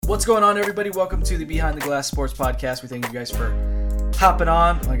What's going on, everybody? Welcome to the Behind the Glass Sports Podcast. We thank you guys for hopping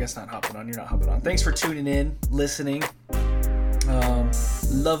on. Well, I guess not hopping on. You're not hopping on. Thanks for tuning in, listening.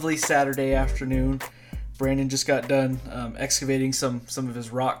 Lovely Saturday afternoon. Brandon just got done excavating some of his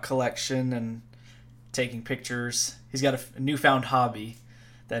rock collection and taking pictures. He's got a newfound hobby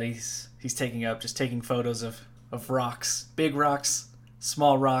that he's taking up, just taking photos of rocks, big rocks,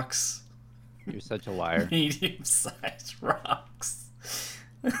 small rocks. You're such a liar. Medium-sized rocks.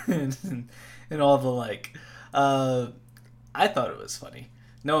 and all the like. I thought it was funny.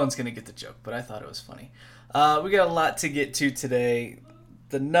 No one's going to get the joke, but I thought it was funny. We got a lot to get to today.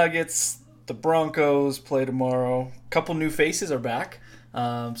 The Nuggets, the Broncos play tomorrow. A couple new faces are back,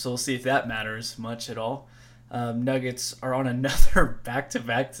 so we'll see if that matters much at all. Nuggets are on another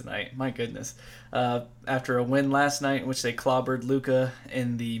back-to-back tonight. My goodness. After a win last night in which they clobbered Luka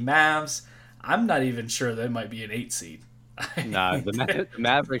and the Mavs, I'm not even sure they might be an 8 seed. Nah, the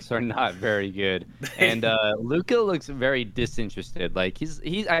Mavericks are not very good, and Luka looks very disinterested. Like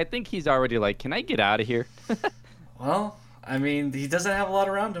I think he's already like, can I get out of here? Well, I mean, he doesn't have a lot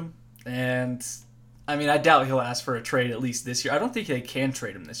around him, and I mean, I doubt he'll ask for a trade at least this year. I don't think they can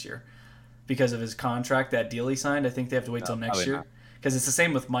trade him this year because of his contract, that deal he signed. I think they have to wait till next year because it's the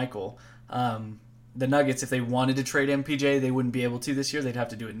same with Michael. The Nuggets, if they wanted to trade MPJ, they wouldn't be able to this year. They'd have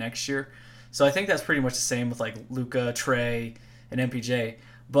to do it next year. So I think that's pretty much the same with like Luka, Trey, and MPJ.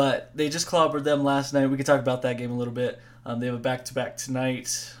 But they just clobbered them last night. We could talk about that game a little bit. They have a back-to-back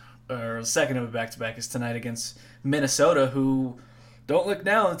tonight, or the second of a back-to-back is tonight against Minnesota, who, don't look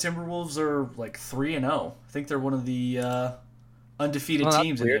now, the Timberwolves are like 3-0. I think they're one of the undefeated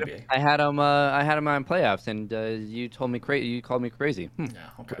teams in the NBA. I had them on playoffs, and you told me you called me crazy. Yeah,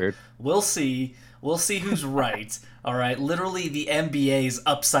 okay. Weird. We'll see. We'll see who's right. All right. Literally, the NBA is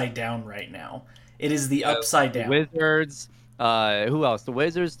upside down right now. It is the upside down. Wizards. Who else? The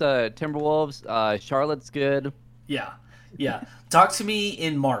Wizards, the Timberwolves. Charlotte's good. Yeah. Talk to me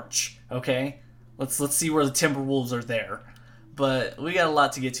in March, okay? Let's see where the Timberwolves are there. But we got a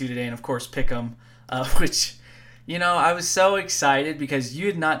lot to get to today, and of course, Pick'em, which, I was so excited because you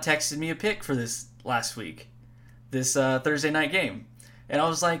had not texted me a pick for this last week, this Thursday night game. And I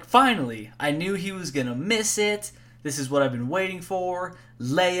was like, finally, I knew he was going to miss it. This is what I've been waiting for.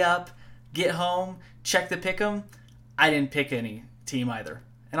 Layup, get home, check the pick'em. I didn't pick any team either.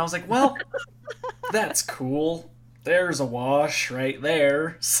 And I was like, well, that's cool. There's a wash right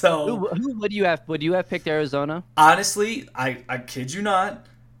there. So What do you have? Would you have picked Arizona? Honestly, I kid you not.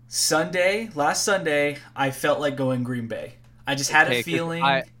 Last Sunday, I felt like going Green Bay. I just had a feeling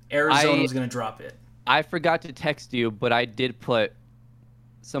Arizona was going to drop it. I forgot to text you, but I did put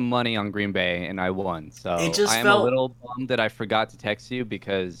some money on Green Bay, and I won. So I am a little bummed that I forgot to text you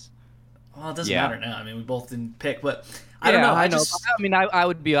because... Well, it doesn't matter now. I mean, we both didn't pick, but I don't know. I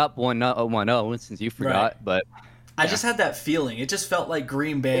would be up 1-0 since you forgot, right. But... I just had that feeling. It just felt like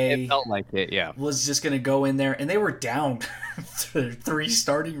Green Bay... It felt like it, yeah. ...was just going to go in there, and they were down to 3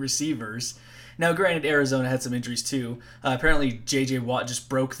 starting receivers. Now, granted, Arizona had some injuries too. Apparently, J.J. Watt just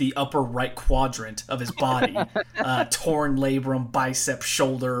broke the upper right quadrant of his body. Torn labrum, bicep,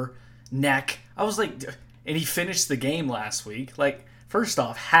 shoulder, neck. I was like... And he finished the game last week. Like, first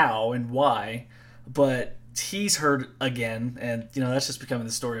off, how and why? But he's hurt again, and, that's just becoming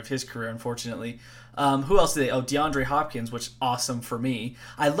the story of his career, unfortunately. Who else did they? Oh, DeAndre Hopkins, which awesome for me.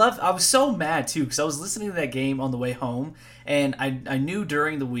 I was so mad too because I was listening to that game on the way home, and I knew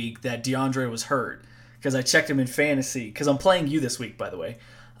during the week that DeAndre was hurt because I checked him in fantasy because I'm playing you this week, by the way.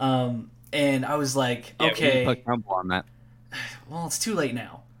 And I was like, okay, put Rumble on that. Well, it's too late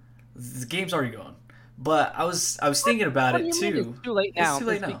now. The game's already gone. But I was thinking about it too. It's too late now. It's too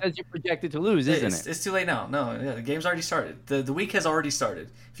late now because you're projected to lose, isn't it? It's too late now. No, yeah, the game's already started. The week has already started.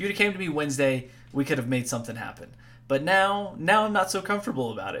 If you'd have came to me Wednesday, we could have made something happen. But now I'm not so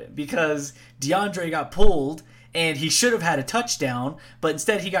comfortable about it because DeAndre got pulled and he should have had a touchdown, but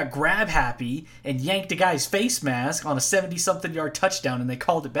instead he got grab happy and yanked a guy's face mask on a 70-something yard touchdown, and they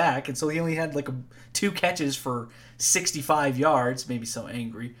called it back, and so he only had 2 catches for 65 yards. Made me so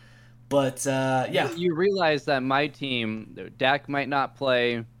angry. But, yeah. You realize that my team, Dak might not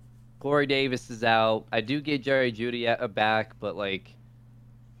play. Corey Davis is out. I do get Jerry Jeudy back, but,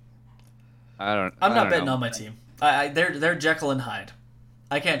 I'm not betting on my team. They're Jekyll and Hyde.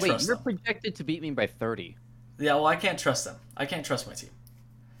 I can't trust them. You're projected to beat me by 30. Yeah, well, I can't trust them. I can't trust my team.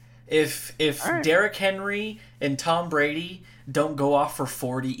 If right. Derrick Henry and Tom Brady don't go off for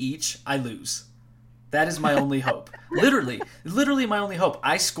 40 each, I lose. That is my only hope. Literally my only hope.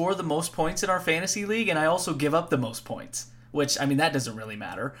 I score the most points in our fantasy league, and I also give up the most points. Which, I mean, that doesn't really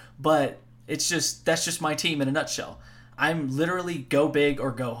matter. But that's just my team in a nutshell. I'm literally go big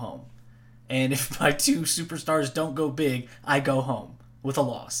or go home. And if my two superstars don't go big, I go home with a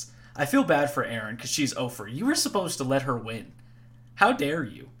loss. I feel bad for Erin because she's over. You were supposed to let her win. How dare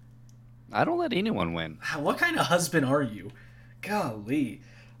you? I don't let anyone win. What kind of husband are you? Golly.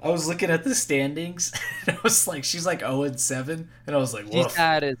 I was looking at the standings, and I was like, she's like 0-7, and I was like, woof. She's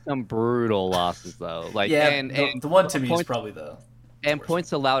had some brutal losses though. Like, yeah, and the one to me is probably the and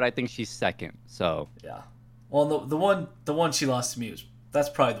points allowed. I think she's second. So yeah. Well, the one she lost to me that's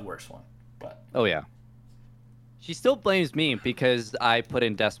probably the worst one. But oh yeah, she still blames me because I put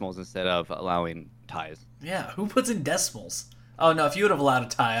in decimals instead of allowing ties. Yeah, who puts in decimals? Oh no, if you would have allowed a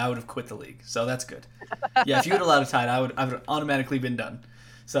tie, I would have quit the league. So that's good. Yeah, if you would have allowed a tie, I would have automatically been done.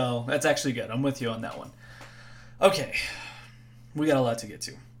 So that's actually good. I'm with you on that one. Okay, we got a lot to get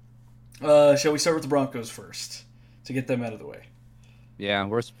to. Shall we start with the Broncos first to get them out of the way? Yeah,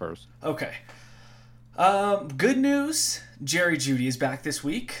 where's first? Okay. Good news. Jerry Jeudy is back this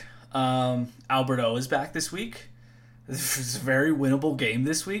week. Alberto is back this week. This is a very winnable game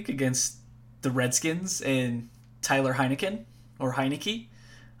this week against the Redskins and Tyler Heineken or Heineke.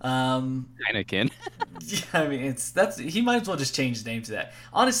 Heineken. Yeah, I mean he might as well just change his name to that.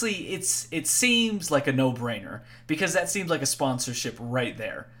 Honestly, it seems like a no-brainer because that seems like a sponsorship right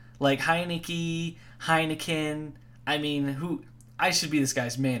there. Like Heineke, Heineken. I mean, I should be this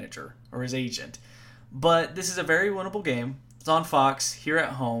guy's manager or his agent. But this is a very winnable game. It's on Fox here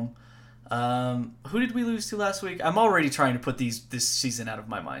at home. Who did we lose to last week? I'm already trying to put this season out of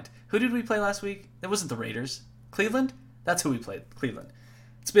my mind. Who did we play last week? It wasn't the Raiders. Cleveland? That's who we played. Cleveland.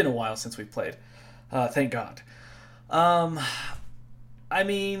 It's been a while since we played. Thank God. I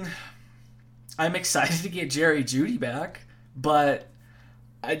mean, I'm excited to get Jerry Jeudy back, but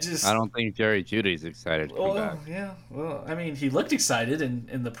I don't think Jerry Jeudy's excited to come back. Yeah. Well, I mean, he looked excited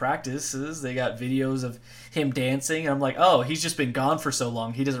in the practices. They got videos of him dancing, and I'm like, oh, he's just been gone for so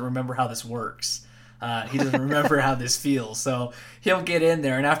long, he doesn't remember how this works. He doesn't remember how this feels. So he'll get in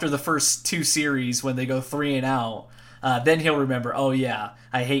there, and after the first two series, when they go 3 and out, then he'll remember. Oh yeah,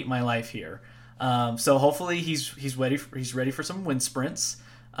 I hate my life here. So hopefully he's ready. He's ready for some wind sprints.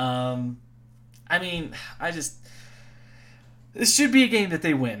 I mean, this should be a game that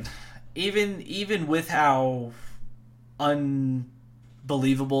they win, even with how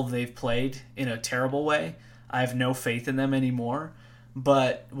unbelievable they've played in a terrible way. I have no faith in them anymore.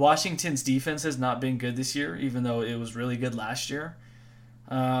 But Washington's defense has not been good this year, even though it was really good last year.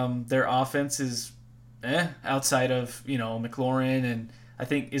 Their offense is outside of McLaurin, and I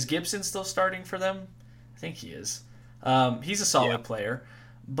think is Gibson still starting for them? I think he is. He's a solid player.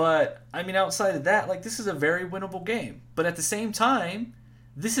 But, I mean, outside of that, like, this is a very winnable game. But at the same time,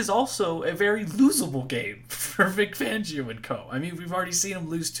 this is also a very losable game for Vic Fangio and co. I mean, we've already seen him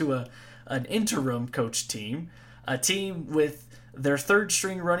lose to an interim coach team, a team with their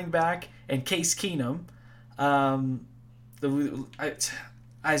third-string running back and Case Keenum. I don't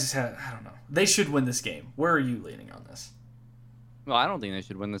know. They should win this game. Where are you leaning on this? Well, I don't think they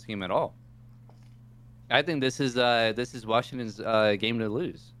should win this game at all. I think this is Washington's game to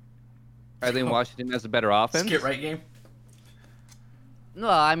lose. I think Washington has a better offense. Get right game. No,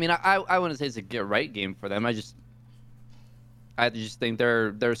 I mean I wouldn't say it's a get right game for them. I just think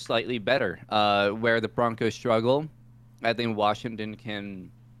they're slightly better. Where the Broncos struggle, I think Washington can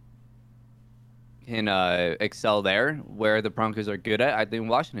excel there. Where the Broncos are good at, I think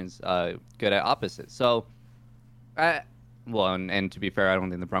Washington's good at opposite. So, and to be fair, I don't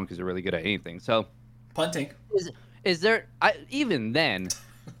think the Broncos are really good at anything. So. Punting. Is there even then?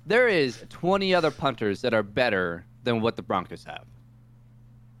 There is 20 other punters that are better than what the Broncos have.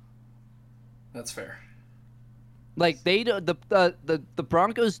 That's fair. Like the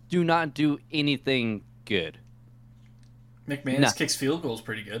Broncos do not do anything good. McManus kicks field goals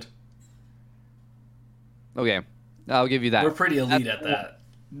pretty good. Okay, I'll give you that. We're pretty elite at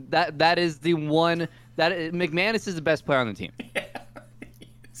that. That is the one McManus is the best player on the team. Yeah.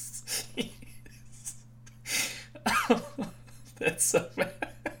 That's so bad.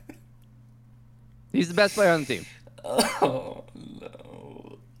 He's the best player on the team. Oh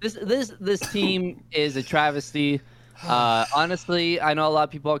no. This team is a travesty. Honestly, I know a lot of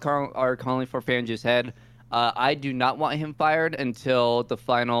people are calling for Fangio's head. I do not want him fired until the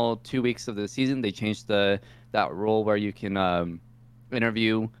final 2 weeks of the season. They changed that rule where you can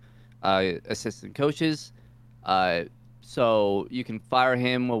interview assistant coaches. So you can fire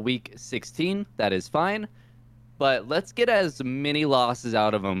him week 16. That is fine. But let's get as many losses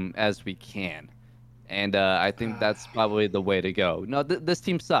out of him as we can. And I think that's probably the way to go. No, this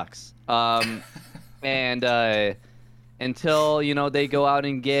team sucks. And until, they go out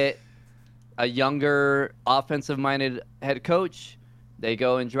and get a younger offensive-minded head coach. They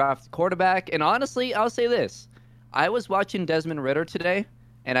go and draft quarterback. And honestly, I'll say this. I was watching Desmond Ridder today,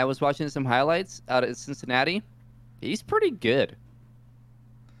 and I was watching some highlights out of Cincinnati. He's pretty good.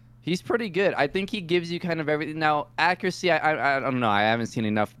 He's pretty good. I think he gives you kind of everything. Now, accuracy, I don't know. I haven't seen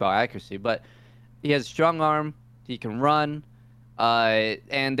enough about accuracy, but he has a strong arm. He can run.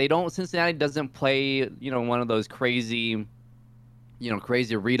 And Cincinnati doesn't play, one of those crazy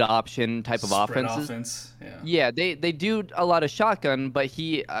read option type of Spread offenses. offense, yeah. Yeah, they do a lot of shotgun, but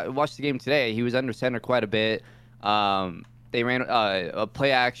I watched the game today. He was under center quite a bit. They ran a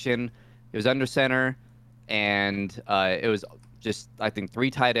play action. It was under center, and it was just, I think, 3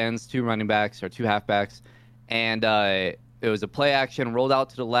 tight ends, 2 running backs, or 2 halfbacks. And it was a play action, rolled out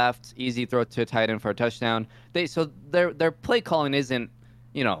to the left, easy throw to a tight end for a touchdown. So their play calling isn't,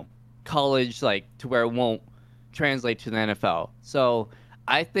 college, like, to where it won't translate to the NFL. So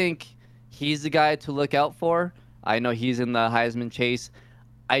I think he's the guy to look out for. I know he's in the Heisman chase.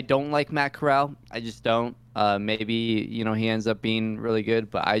 I don't like Matt Corral. I just don't. Maybe, he ends up being really good,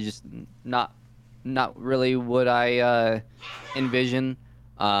 but I just not really what I envision.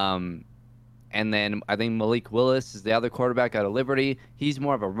 And then I think Malik Willis is the other quarterback out of Liberty. He's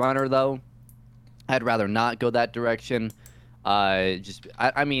more of a runner, though. I'd rather not go that direction. I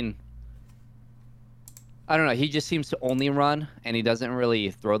mean, I don't know. He just seems to only run, and he doesn't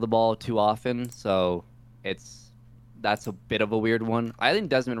really throw the ball too often. So that's a bit of a weird one. I think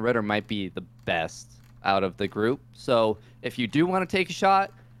Desmond Ridder might be the best out of the group. So if you do want to take a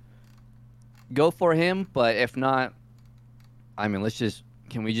shot, go for him. But if not, I mean,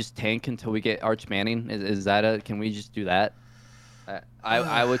 can we just tank until we get Arch Manning? Can we just do that?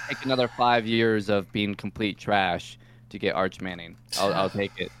 I would take another 5 years of being complete trash to get Arch Manning. I'll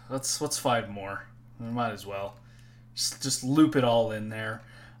take it. What's 5 more? We might as well. Just loop it all in there.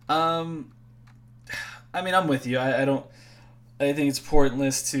 I mean, I'm with you. I think it's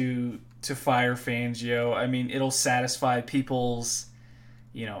pointless to fire Fangio. I mean, it'll satisfy people's,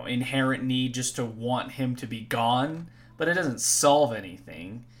 inherent need just to want him to be gone, but it doesn't solve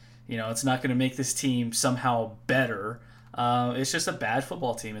anything. It's not going to make this team somehow better. It's just a bad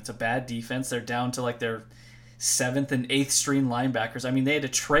football team. It's a bad defense. They're down to like their 7th and 8th string linebackers. I mean, they had to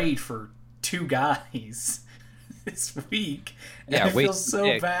trade for 2 guys this week. And I feel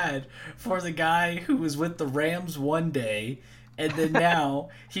so bad for the guy who was with the Rams one day, and then now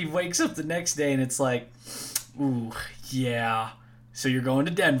he wakes up the next day and it's like, ooh, yeah, so you're going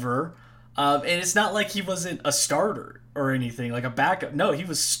to Denver. And it's not like he wasn't a starter or anything, like a backup. No, he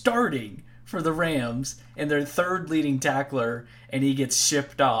was starting for the Rams and their 3rd leading tackler, and he gets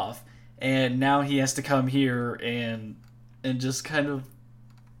shipped off. And now he has to come here and just kind of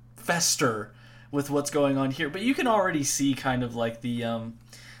fester with what's going on here. But you can already see kind of like the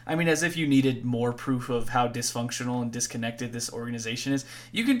as if you needed more proof of how dysfunctional and disconnected this organization is,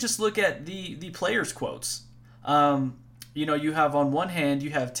 you can just look at the players' quotes. You have, on one hand,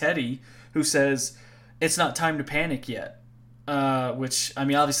 you have Teddy, who says it's not time to panic yet, which,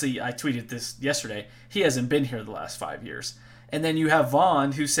 obviously I tweeted this yesterday. He hasn't been here the last 5 years. And then you have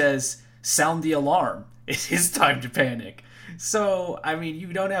Vaughn, who says sound the alarm. It is time to panic. So, you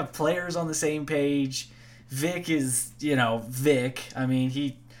don't have players on the same page. Vic is, Vic.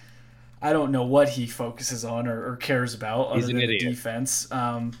 I don't know what he focuses on or cares about other than the defense.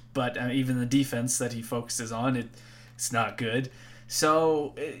 But even the defense that he focuses on, it's not good.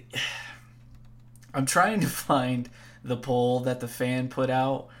 So, I'm trying to find the poll that the fan put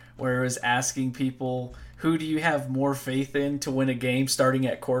out where it was asking people, who do you have more faith in to win a game starting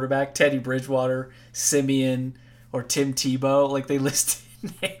at quarterback? Teddy Bridgewater, Simeon, or Tim Tebow? Like, they listed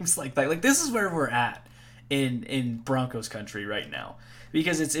names like that. Like, this is where we're at in Broncos country right now,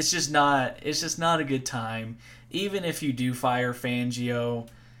 because it's just not a good time. Even if you do fire Fangio,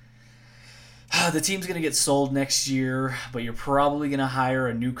 the team's gonna get sold next year, but you're probably gonna hire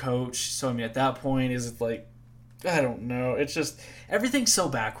a new coach. So at that point, is it like, I don't know. It's just, everything's so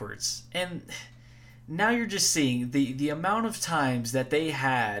backwards, and now you're just seeing the amount of times that they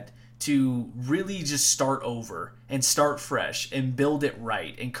had to really just start over and start fresh and build it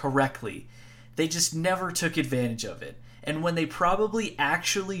right and correctly. They just never took advantage of it. And when they probably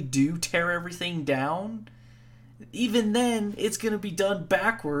actually do tear everything down, even then it's going to be done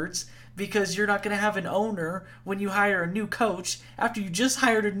backwards, because you're not going to have an owner when you hire a new coach after you just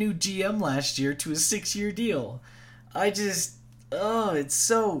hired a new GM last year to a 6-year deal. It's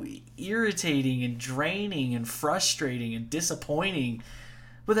so irritating and draining and frustrating and disappointing.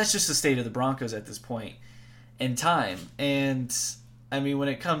 But that's just the state of the Broncos at this point in time. And, when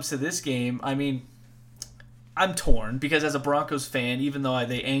it comes to this game, I I'm torn because as a Broncos fan, even though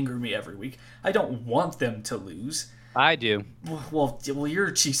they anger me every week, I don't want them to lose. I do. Well, you're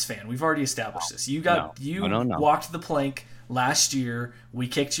a Chiefs fan. We've already established this. You No. walked the plank last year. We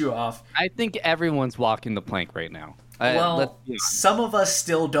kicked you off. I think everyone's walking the plank right now. Well, some of us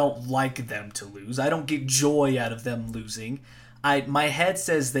still don't like them to lose. I don't get joy out of them losing. My head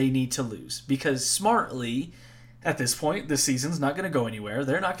says they need to lose because smartly, at this point, this season's not going to go anywhere.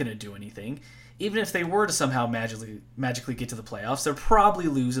 They're not going to do anything. Even if they were to somehow magically get to the playoffs, they'll probably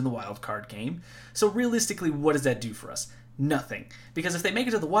lose in the wild card game. So realistically, what does that do for us? Nothing. Because if they make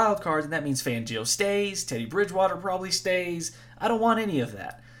it to the wild card, then that means Fangio stays, Teddy Bridgewater probably stays. I don't want any of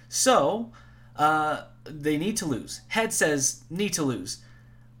that. So, they need to lose. Head says need to lose.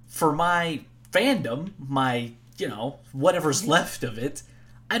 For my fandom, my, whatever's left of it,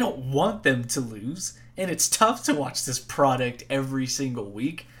 I don't want them to lose. And it's tough to watch this product every single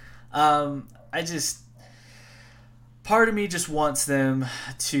week. Part of me just wants them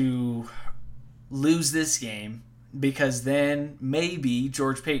to lose this game because then maybe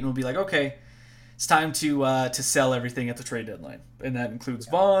George Payton will be like, okay, it's time to sell everything at the trade deadline. And that includes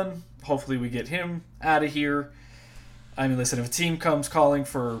Vaughn. Hopefully we get him out of here. I mean, listen, if a team comes calling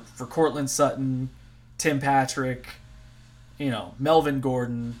for Cortland Sutton, Tim Patrick, Melvin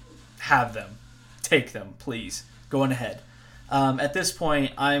Gordon, have them. Take them, please. Go on ahead. At this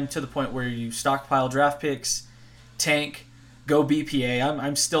point, I'm to the point where you stockpile draft picks, tank, go BPA.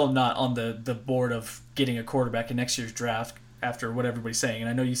 I'm still not on the board of getting a quarterback in next year's draft after what everybody's saying. And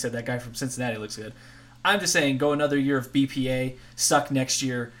I know you said that guy from Cincinnati looks good. I'm just saying go another year of BPA, suck next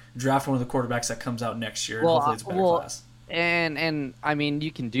year, draft one of the quarterbacks that comes out next year, and hopefully it's a better class. And I mean,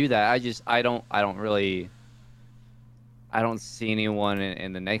 you can do that. I don't see anyone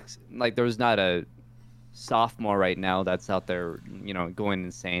in the next, like, there's not a sophomore right now that's out there, going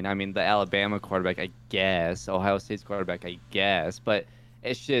insane. I mean, the Alabama quarterback, I guess, Ohio State's quarterback, I guess, but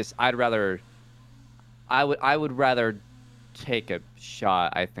it's just I would rather take a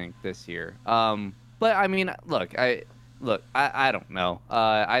shot, I think, this year. But I mean, I don't know.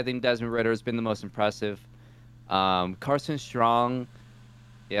 I think Desmond Ridder has been the most impressive. Carson Strong,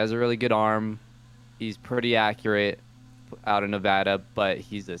 he has a really good arm. He's pretty accurate out in Nevada, but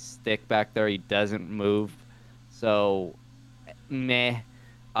he's a stick back there. He doesn't move. So, meh.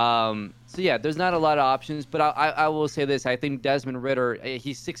 So yeah, there's not a lot of options, but I will say this. I think Desmond Ridder,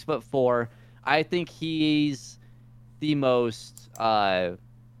 he's 6'4". I think he's the most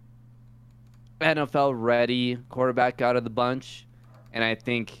NFL ready quarterback out of the bunch. And I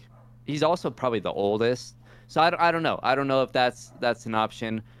think he's also probably the oldest. So I don't know. I don't know if that's an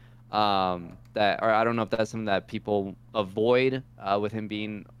option. Or I don't know if that's something that people avoid with him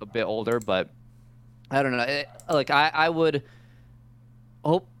being a bit older, but I don't know. I would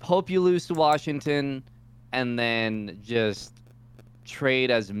hope you lose to Washington and then just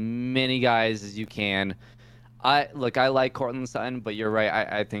trade as many guys as you can. I like Cortland Sutton, but you're right.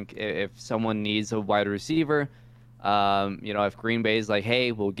 I think if someone needs a wide receiver, if Green Bay's like,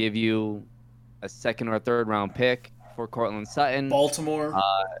 hey, we'll give you a second or third round pick for Cortland Sutton.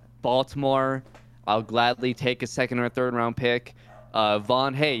 Baltimore, I'll gladly take a second or third round pick.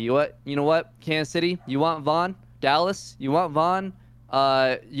 Vaughn, hey, you know what? Kansas City, you want Vaughn? Dallas, you want Vaughn?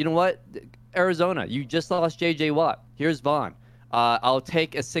 You know what? Arizona, you just lost J.J. Watt. Here's Vaughn. I'll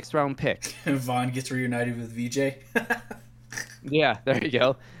take a 6th round pick. Vaughn gets reunited with VJ. Yeah, there you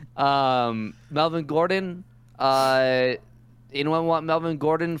go. Melvin Gordon. Anyone want Melvin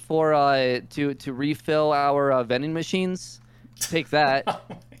Gordon for to refill our vending machines? Take that.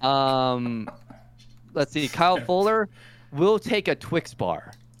 Let's see. Kyle Fuller. We'll take a Twix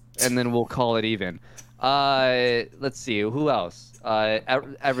bar, and then we'll call it even. Let's see. Who else?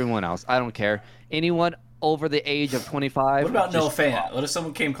 Everyone else. I don't care. Anyone over the age of 25. What about Noah Fant? What if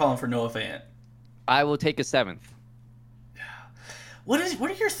someone came calling for Noah Fant? I will take a 7th. What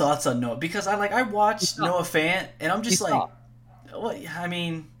are your thoughts on Noah? Because I watched Noah Fant, and I'm just like, what? I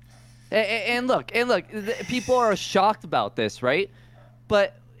mean, and look, people are shocked about this, right?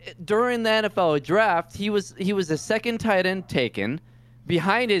 But during the NFL draft, he was the second tight end taken,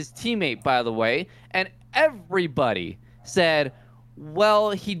 behind his teammate, by the way, and everybody said,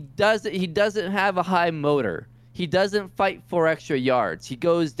 well, he doesn't have a high motor. He doesn't fight for extra yards. He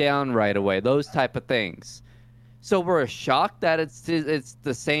goes down right away. Those type of things. So we're shocked that it's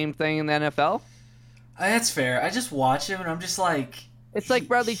the same thing in the NFL. That's fair. I just watch him and I'm just like, it's like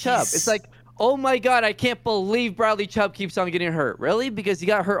Bradley Chubb. It's like, oh my God, I can't believe Bradley Chubb keeps on getting hurt. Really? Because he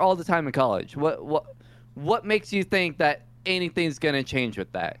got hurt all the time in college. What makes you think that anything's gonna change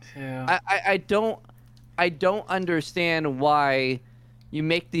with that? Yeah. I don't understand why you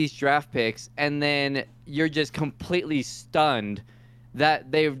make these draft picks, and then you're just completely stunned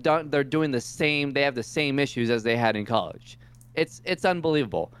that they're doing the same. They have the same issues as they had in college. It's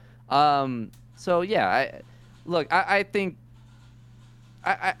unbelievable. So yeah, I think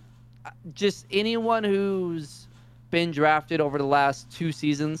I just anyone who's been drafted over the last 2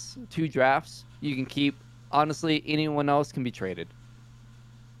 seasons, 2 drafts, you can keep. Honestly, anyone else can be traded.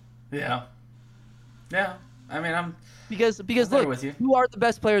 Yeah. Yeah. I mean, I'm because there look, with you. who are the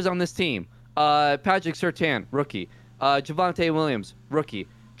best players on this team? Patrick Surtain, rookie. Javonte Williams, rookie.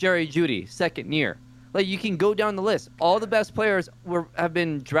 Jerry Jeudy, second year. Like, you can go down the list. All the best players have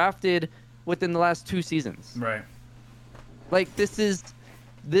been drafted within the last 2 seasons. Right. Like,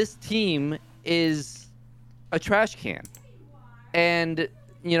 this team is a trash can, and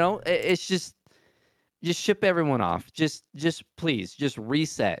it's just ship everyone off. Just please, just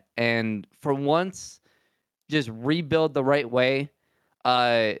reset, and for once, just rebuild the right way.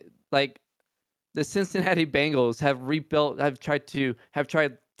 Like the Cincinnati Bengals have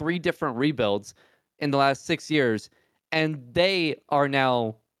tried 3 different rebuilds in the last 6 years, and they are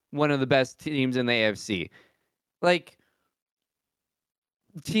now one of the best teams in the AFC. Like,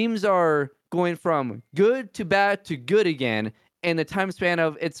 teams are going from good to bad to good again in the time span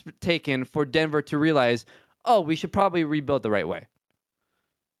of it's taken for Denver to realize, oh, we should probably rebuild the right way.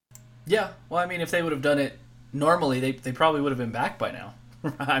 Yeah. Well, I mean, if they would have done it normally, they probably would have been back by now.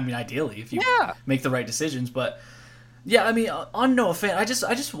 I mean, ideally, if you make the right decisions. But yeah, I mean, on Noah Fant, I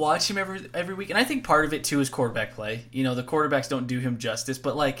just watch him every week, and I think part of it too is quarterback play. The quarterbacks don't do him justice,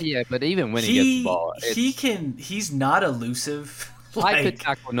 but but even when he gets the ball, he's not elusive. I could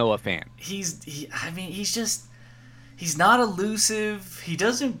tackle Noah Fant. He's not elusive. He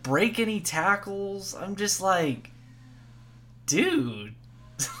doesn't break any tackles. I'm just like, dude,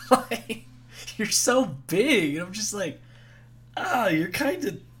 like, you're so big. And I'm just like, you're kind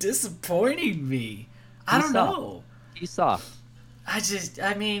of disappointing me. I don't know. He's soft.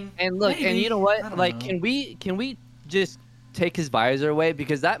 I mean, and look, maybe. And you know what? Like, know. can we just take his visor away,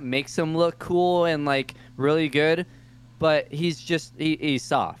 because that makes him look cool and like really good? But he's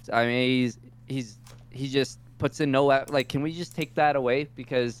soft. I mean, he just puts in no, like, can we just take that away,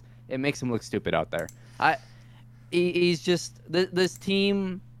 because it makes him look stupid out there. He's just this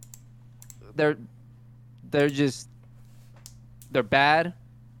team. They're bad.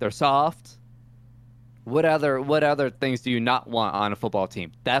 They're soft. What other things do you not want on a football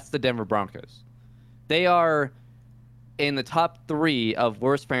team? That's the Denver Broncos. They are in the top 3 of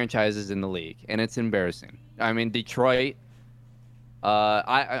worst franchises in the league, and it's embarrassing. I mean, Detroit.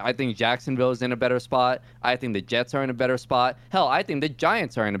 I think Jacksonville is in a better spot. I think the Jets are in a better spot. Hell, I think the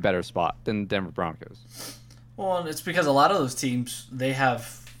Giants are in a better spot than the Denver Broncos. Well, and it's because a lot of those teams, they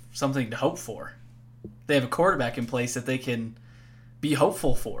have something to hope for. They have a quarterback in place that they can be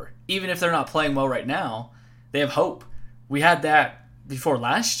hopeful for. Even if they're not playing well right now, they have hope. We had that before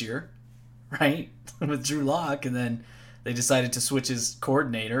last year, right? With Drew Lock, and then they decided to switch his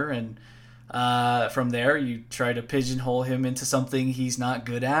coordinator, and from there you try to pigeonhole him into something he's not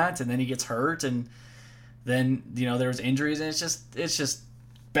good at, and then he gets hurt, and then there's injuries, and it's just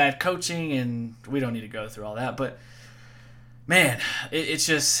bad coaching, and we don't need to go through all that. But man,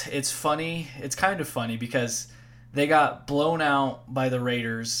 it's funny. It's kind of funny because they got blown out by the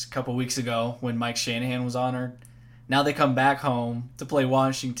Raiders a couple weeks ago when Mike Shanahan was honored. Now they come back home to play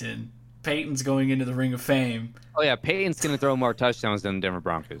Washington. Peyton's going into the Ring of Fame. Oh yeah, Peyton's going to throw more touchdowns than the Denver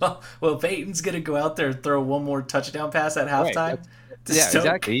Broncos. Well, Peyton's going to go out there and throw one more touchdown pass at halftime. Right,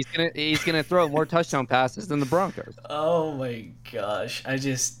 exactly. He's gonna throw more touchdown passes than the Broncos. Oh my gosh,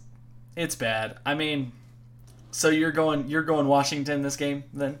 it's bad. I mean, so you're going Washington this game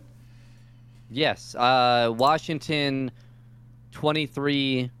then? Yes, Washington,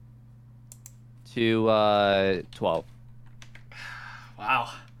 23 to 12. Wow.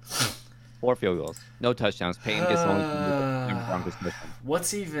 4 field goals, no touchdowns. Peyton gets only Broncos touchdown.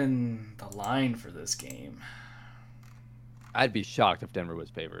 What's even the line for this game? I'd be shocked if Denver was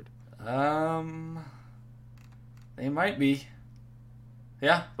favored. They might be.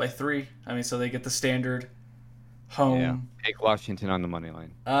 Yeah, by 3. I mean, so they get the standard home. Yeah, take Washington on the money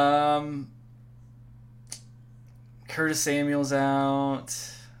line. Curtis Samuel's out.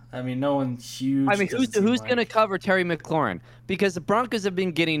 I mean, no one huge. I mean, who's going to cover Terry McLaurin? Because the Broncos have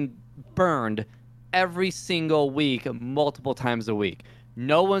been getting burned every single week, multiple times a week.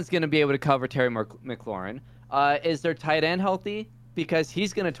 No one's going to be able to cover Terry McLaurin. Is their tight end healthy? Because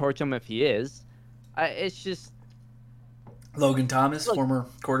he's going to torch him if he is. It's just... Logan Thomas, former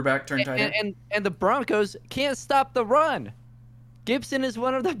quarterback turned tight end. And the Broncos can't stop the run. Gibson is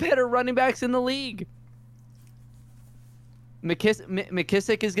one of the better running backs in the league.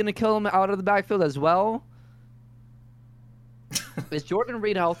 McKissick is going to kill him out of the backfield as well. Is Jordan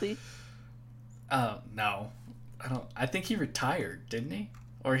Reed healthy? No. I think he retired, didn't he?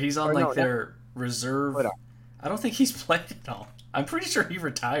 Or he's on their reserve. I don't think he's played at all. I'm pretty sure he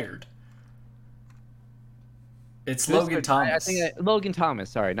retired. It's Logan Thomas. I think Logan Thomas.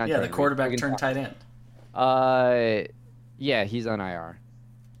 Sorry, not the quarterback turned tight end. Yeah, he's on IR.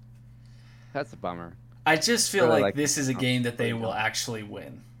 That's a bummer. I just feel like this is a game that they will actually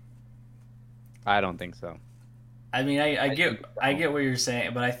win. I don't think so. I mean, I get what you're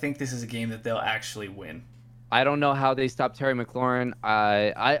saying, but I think this is a game that they'll actually win. I don't know how they stop Terry McLaurin.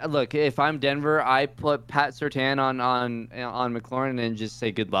 I look, if I'm Denver, I put Pat Surtain on McLaurin and just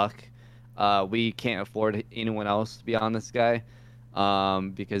say good luck. We can't afford anyone else to be on this guy,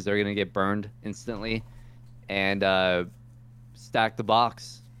 because they're gonna get burned instantly, and stack the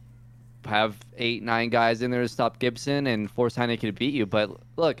box. Have 8-9 guys in there to stop Gibson and force Heineke to beat you. But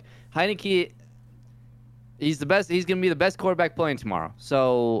look, Heineke, he's the best. He's gonna be the best quarterback playing tomorrow.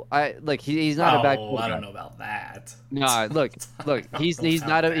 So he's not a bad quarterback. I don't know about that. No, look, he's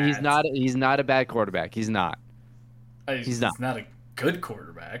not a bad quarterback. He's not. He's not a good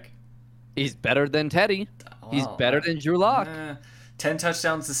quarterback. He's better than Teddy. He's better than Drew Lock. 10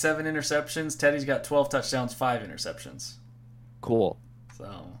 touchdowns to 7 interceptions. Teddy's got 12 touchdowns, 5 interceptions. Cool.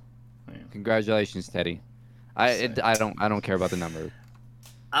 So, yeah. Congratulations, Teddy. I don't care about the number.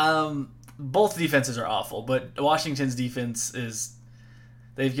 Both defenses are awful, but Washington's defense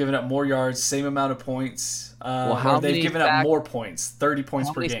they've given up more yards, same amount of points. They've given up more points, 30 points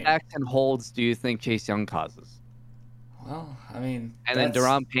per game. How many sacks and holds do you think Chase Young causes? Well, I mean, and then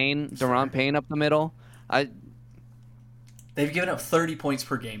Daron Payne up the middle. They've given up 30 points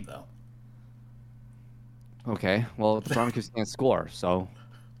per game, though. Okay, well, the Broncos can't score, so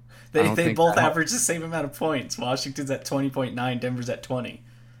they both average the same amount of points. Washington's at 20.9, Denver's at 20.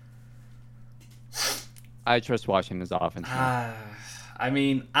 I trust Washington's offense. I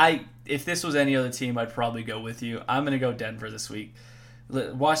mean, if this was any other team, I'd probably go with you. I'm going to go Denver this week.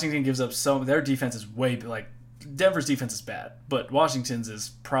 Washington gives up their defense is Denver's defense is bad, but Washington's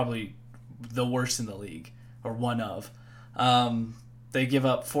is probably the worst in the league, or one of. They give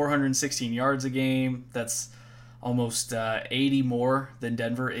up 416 yards a game. That's almost 80 more than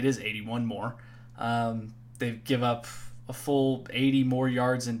Denver. It is 81 more. They give up a full 80 more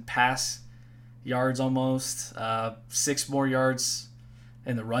yards in pass yards almost. 6 more yards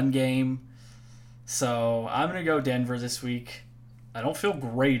in the run game. So I'm going to go Denver this week. I don't feel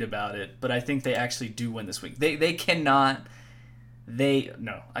great about it, but I think they actually do win this week. They cannot.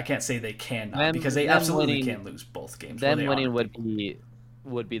 I can't say they cannot, because they absolutely can lose both games. Them winning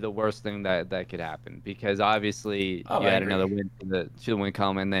would be the worst thing that could happen, because obviously you had another win to the win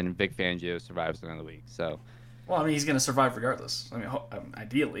column, and then Vic Fangio survives another week. So, well, I mean, he's going to survive regardless. I mean,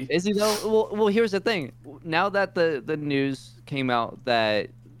 ideally. Is he though? Well, here's the thing. Now that the news came out that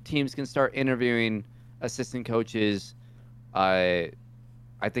teams can start interviewing assistant coaches,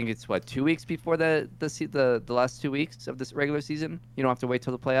 I think it's 2 weeks before the last 2 weeks of this regular season. You don't have to wait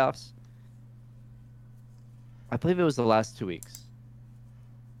till the playoffs. I believe it was the last 2 weeks.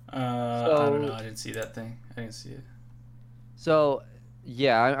 I don't know. I didn't see that thing. I didn't see it. So,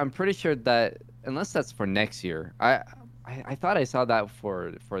 yeah, I'm pretty sure that unless that's for next year, I thought I saw that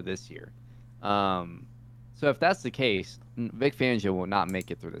for this year. So if that's the case, Vic Fangio will not make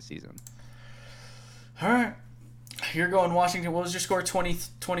it through the season. All right. You're going Washington. What was your score?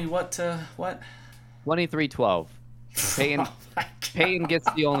 20 what to what? 23-12. Peyton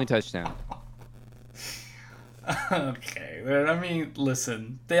gets the only touchdown. Okay. I mean,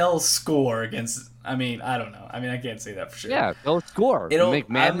 listen. They'll score against... I mean, I don't know. I mean, I can't say that for sure. Yeah, they'll score. I'm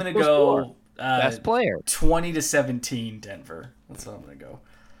going to go... best player. 20-17 Denver. That's what I'm going to go.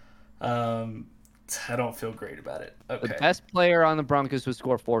 I don't feel great about it. Okay. The best player on the Broncos would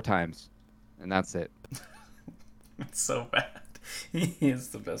score 4 times. And that's it. It's so bad. He is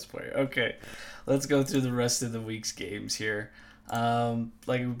the best player. Okay, let's go through the rest of the week's games here.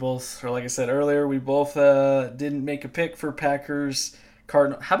 Like I said earlier, we both didn't make a pick for Packers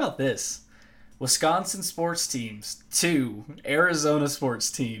Cardinals. How about this? Wisconsin sports teams 2, Arizona sports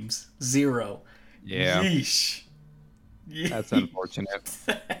teams 0. Yeah. Yeesh. That's unfortunate.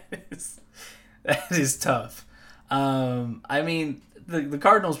 That is tough. I mean, the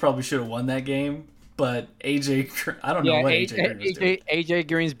Cardinals probably should have won that game. But I don't know what AJ Green was doing. AJ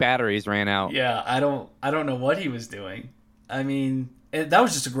Green's batteries ran out. Yeah, I don't know what he was doing. I mean, that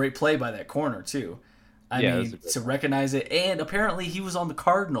was just a great play by that corner too. I mean, to recognize it, and apparently he was on the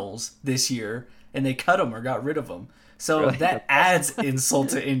Cardinals this year, and they cut him or got rid of him. So really? That adds insult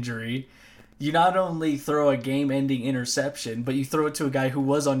to injury. You not only throw a game-ending interception, but you throw it to a guy who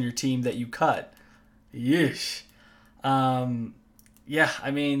was on your team that you cut. Yeesh. Yeah,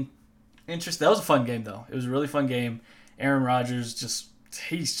 I mean, interesting. That was a fun game, though. It was a really fun game. Aaron Rodgers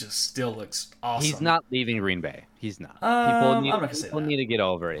he's just still looks awesome. He's not leaving Green Bay. He's not. I'm not gonna say People that. need to get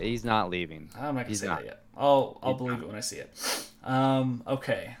over it. He's not leaving. I'm not gonna say that yet. I'll believe it when I see it.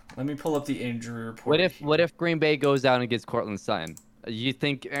 Okay, let me pull up the injury report. What if Green Bay goes down and gets Cortland Sutton? You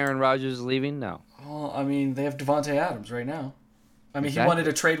think Aaron Rodgers is leaving? No. Well, I mean, they have Devontae Adams right now. I mean, He wanted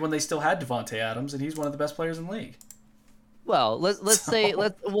to trade when they still had Devontae Adams, and he's one of the best players in the league. Well,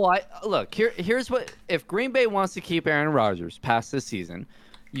 here's what if Green Bay wants to keep Aaron Rodgers past this season,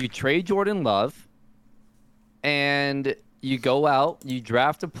 you trade Jordan Love, and you go out, you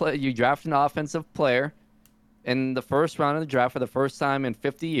draft an offensive player in the first round of the draft for the first time in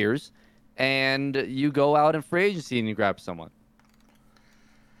 50 years, and you go out in free agency and you grab someone.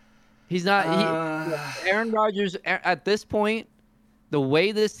 Aaron Rodgers at this point, the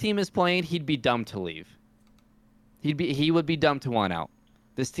way this team is playing, he'd be dumb to leave. He would be dumb to want out.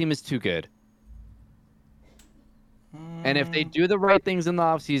 This team is too good. And if they do the right things in the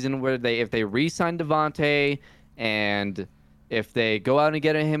offseason, if they re-sign Devontae, and if they go out and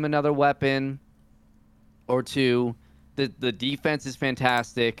get him another weapon or two, the defense is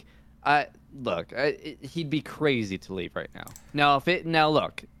fantastic. He'd be crazy to leave right now. Now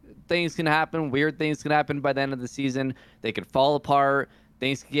look, things can happen. Weird things can happen by the end of the season. They could fall apart.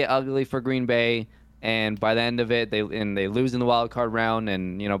 Things can get ugly for Green Bay. And by the end of it, they lose in the wild card round,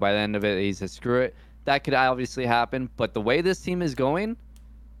 and by the end of it, he says screw it. That could obviously happen, but the way this team is going,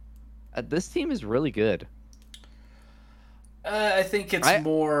 this team is really good. I think it's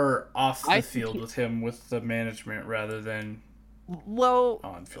more off the field with him, with the management, rather than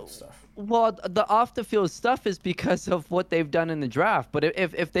on-field stuff. Well, the off-the-field stuff is because of what they've done in the draft. But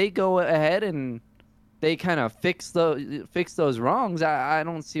if they go ahead and they kind of fix those wrongs, I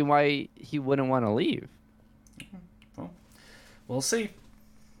don't see why he wouldn't want to leave. Well, we'll see.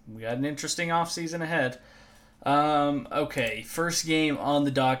 We got an interesting offseason ahead. Okay, first game on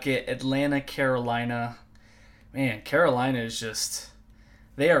the docket, Atlanta, Carolina. Man, Carolina is just...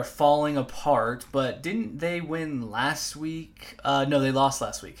 They are falling apart, but didn't they win last week? No, they lost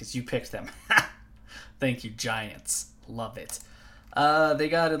last week because you picked them. Thank you, Giants. Love it. They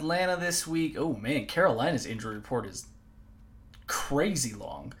got Atlanta this week. Oh, man, Carolina's injury report is crazy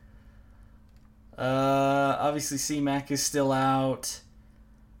long. Obviously, C-Mac is still out.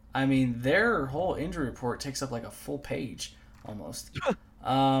 I mean, their whole injury report takes up like a full page, almost.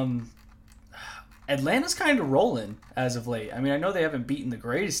 Atlanta's kind of rolling as of late. I mean, I know they haven't beaten the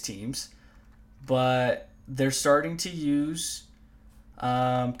greatest teams, but they're starting to use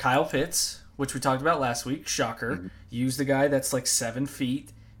Kyle Pitts, which we talked about last week. Shocker. Mm-hmm. Use the guy that's like 7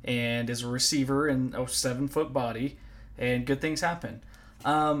 feet and is a receiver and a 7-foot body, and good things happen.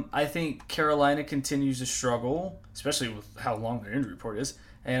 I think Carolina continues to struggle, especially with how long their injury report is,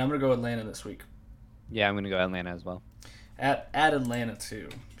 and I'm going to go Atlanta this week. Yeah, I'm going to go Atlanta as well. At Atlanta, too.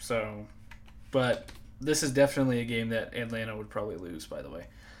 So, but this is definitely a game that Atlanta would probably lose, by the way.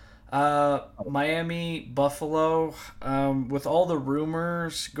 Miami, Buffalo, with all the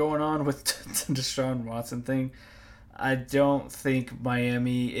rumors going on with the Deshaun Watson thing, I don't think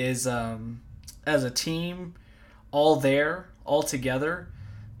Miami is, as a team, all together.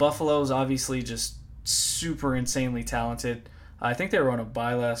 Buffalo's obviously just super insanely talented. I think they were on a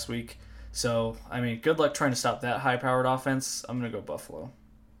bye last week. So, I mean, good luck trying to stop that high-powered offense. I'm going to go Buffalo.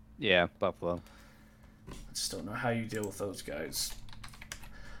 Yeah, Buffalo. I just don't know how you deal with those guys.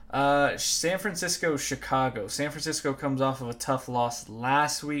 San Francisco, Chicago. San Francisco comes off of a tough loss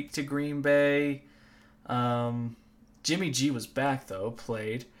last week to Green Bay. Jimmy G was back, though,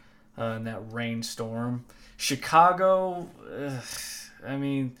 played in that rainstorm. Chicago, I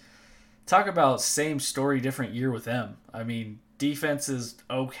mean, talk about same story, different year with them. I mean, defense is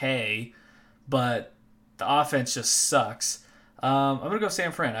okay, but the offense just sucks. I'm going to go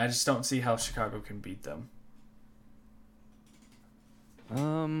San Fran. I just don't see how Chicago can beat them.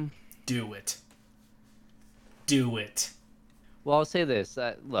 Do it. Well, I'll say this.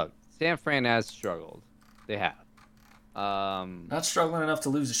 Look, San Fran has struggled. They have. Not struggling enough to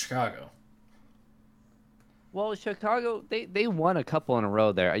lose to Chicago. Well, Chicago, they won a couple in a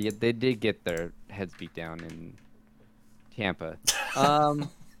row there. They did get their heads beat down in Tampa. I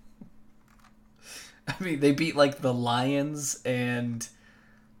mean, they beat like the Lions, and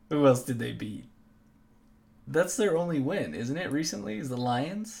who else did they beat? That's their only win, isn't it? Recently, is the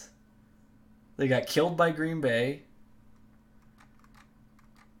Lions? They got killed by Green Bay.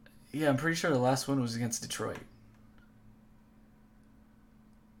 Yeah, I'm pretty sure the last one was against Detroit.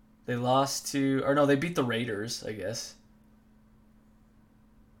 They lost to, or no, they beat the Raiders, I guess.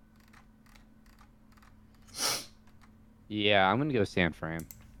 Yeah, I'm gonna go San Fran.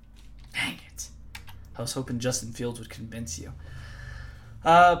 Dang it! I was hoping Justin Fields would convince you.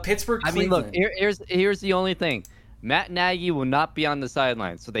 Pittsburgh, I mean, look, Cleveland. here's the only thing. Matt Nagy will not be on the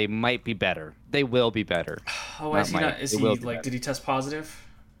sideline, so they might be better. They will be better. Oh, is he not? Is he like? Better. Did he test positive?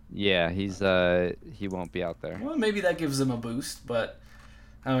 Yeah, he won't be out there. Well, maybe that gives them a boost, but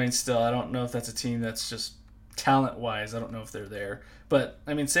I mean, still, I don't know if that's a team that's just talent-wise. I don't know if they're there, but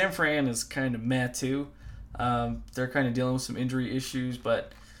I mean, San Fran is kind of meh too. They're kind of dealing with some injury issues,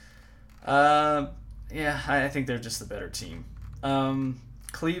 but yeah, I think they're just the better team.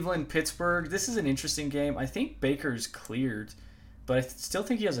 Cleveland, Pittsburgh. This is an interesting game. I think Baker's cleared, but I still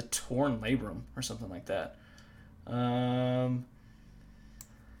think he has a torn labrum or something like that.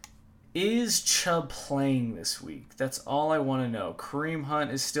 Is Chubb playing this week? That's all I want to know. Kareem Hunt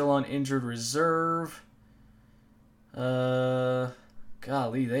is still on injured reserve.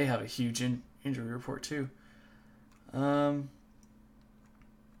 Golly, they have a huge injury report too.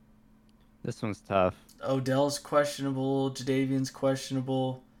 This one's tough. Odell's questionable. Jadeveon's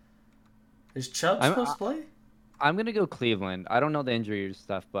questionable. Is Chubb supposed to play? I'm going to go Cleveland. I don't know the injury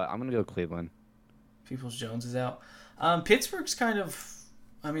stuff, but I'm going to go Cleveland. Peoples-Jones is out. Pittsburgh's kind of...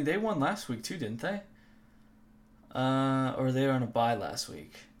 I mean, they won last week too, didn't they? Or they were on a bye last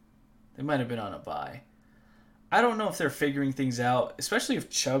week. They might have been on a bye. I don't know if they're figuring things out, especially if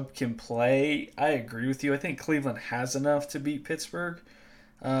Chubb can play. I agree with you. I think Cleveland has enough to beat Pittsburgh.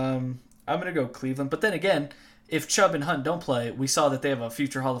 I'm going to go Cleveland. But then again, if Chubb and Hunt don't play, we saw that they have a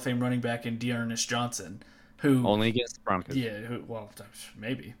future Hall of Fame running back in Dearness Johnson, who only against the Broncos. Yeah,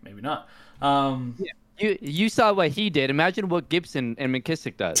 maybe not. Yeah, you saw what he did. Imagine what Gibson and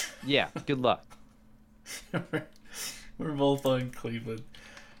McKissick does. Yeah, good luck. We're both on Cleveland.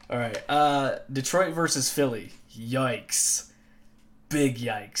 All right, Detroit versus Philly. Yikes, big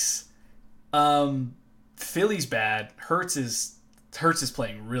yikes. Philly's bad. Hurts is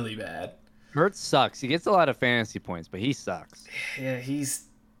playing really bad. Hurts sucks. He gets a lot of fantasy points, but he sucks. Yeah, he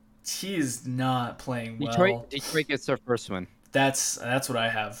is not playing well. Detroit gets their first win. That's what I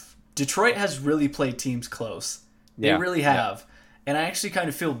have. Detroit has really played teams close. They really have. Yeah. And I actually kind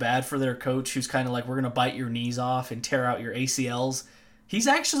of feel bad for their coach, who's kind of like, we're going to bite your knees off and tear out your ACLs. He's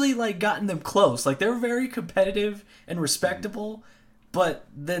actually like gotten them close. Like, they're very competitive and respectable, but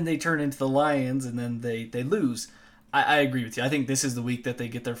then they turn into the Lions and then they lose. I agree with you. I think this is the week that they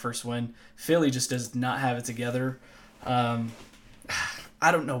get their first win. Philly just does not have it together. I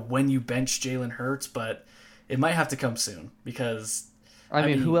don't know when you bench Jalen Hurts, but it might have to come soon because... I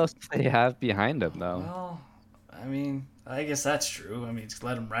mean, who else do they have behind him, though? Well, I mean, I guess that's true. I mean, just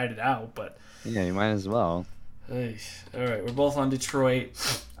let him ride it out, but... Yeah, you might as well. All right, we're both on Detroit.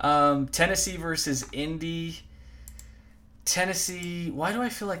 Tennessee versus Indy. Tennessee, why do I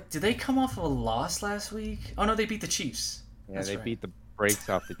feel like... Did they come off of a loss last week? Oh, no, they beat the Chiefs. Yeah, that's right. Beat the brakes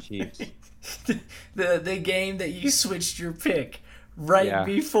off the Chiefs. the game that you switched your pick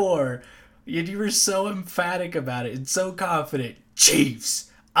before. You were so emphatic about it and so confident.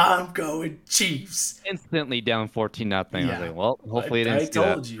 Chiefs. I'm going Chiefs. Instantly down 14-0. Yeah. I was like, well, hopefully it didn't. I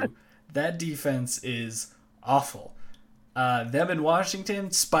told you. That defense is awful. Them in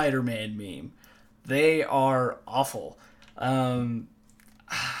Washington, Spider-Man meme. They are awful.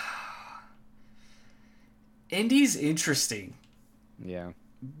 Indy's interesting. Yeah.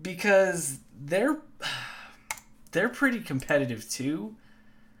 Because they're pretty competitive too.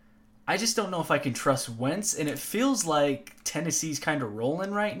 I just don't know if I can trust Wentz, and it feels like Tennessee's kind of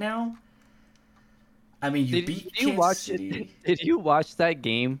rolling right now. I mean, did you watch it? Did you watch that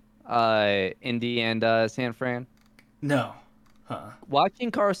game, Indy and San Fran? No.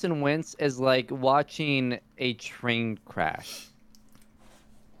 Watching Carson Wentz is like watching a train crash.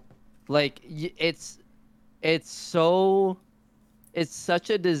 Like, it's such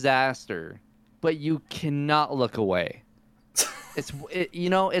a disaster, but you cannot look away. It's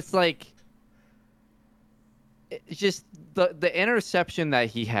like, it's just the interception that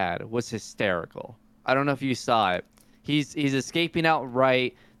he had was hysterical. I don't know if you saw it. He's escaping out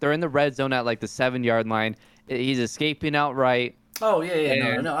right. They're in the red zone at like the 7-yard line. He's escaping out right. Oh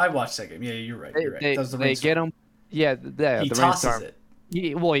yeah. No, I watched that game. Yeah, you're right. They get him. Yeah, he tosses it.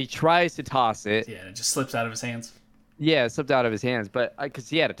 He tries to toss it. Yeah, and it just slips out of his hands. Yeah, it slipped out of his hands, but because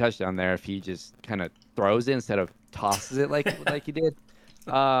he had a touchdown there, if he just kind of throws it instead of tosses it like he did.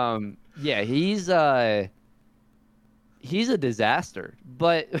 Yeah, he's a disaster.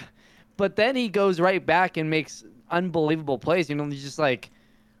 But then he goes right back and makes unbelievable plays. You know, he's just like,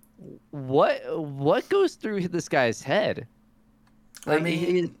 what goes through this guy's head? I Like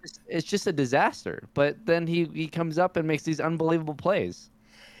mean, it's just a disaster. But then he comes up and makes these unbelievable plays.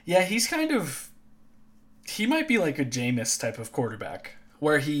 yeah, he might be like a Jameis type of quarterback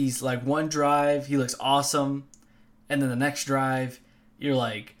where he's like one drive, he looks awesome, and then the next drive, you're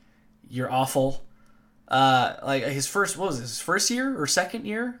like, you're awful. Like his first, what was it, his first year or second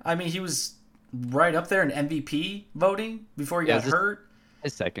year? I mean, he was right up there in MVP voting before he Yeah, got it's just hurt.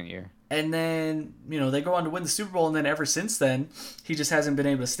 his second year. And then, they go on to win the Super Bowl. And then ever since then, he just hasn't been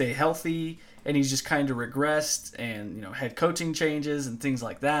able to stay healthy. And he's just kind of regressed and, head coaching changes and things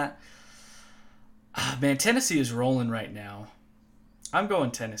like that. Man, Tennessee is rolling right now. I'm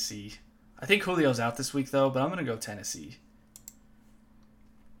going Tennessee. I think Julio's out this week, though, but I'm going to go Tennessee.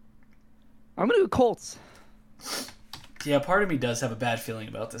 I'm gonna go Colts. Yeah, part of me does have a bad feeling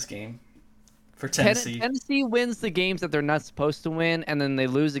about this game for Tennessee. Tennessee wins the games that they're not supposed to win, and then they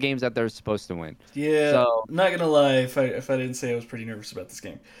lose the games that they're supposed to win. Yeah, So I'm not going to lie if I didn't say I was pretty nervous about this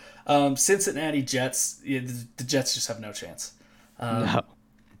game. Cincinnati Jets, yeah, the Jets just have no chance. no.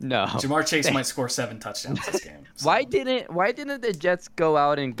 Jamar Chase might score 7 touchdowns this game. So. Why didn't the Jets go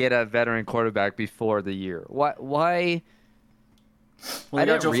out and get a veteran quarterback before the year? Why? Well, I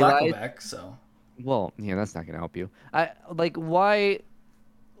they got didn't Joe realize. Flacco back, so. Well, yeah, that's not gonna help you. Why?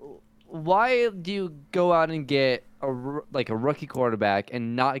 Why do you go out and get a rookie quarterback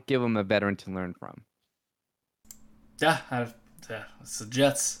and not give him a veteran to learn from? Yeah, it's the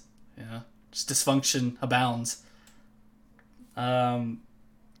Jets. Just dysfunction abounds. The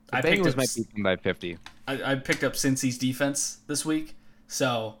Bengals might beat them by 50. I picked up Cincy's defense this week,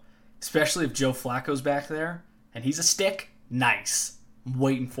 so especially if Joe Flacco's back there and he's a stick, nice. I'm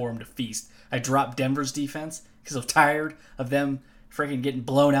waiting for him to feast. I dropped Denver's defense because I'm tired of them freaking getting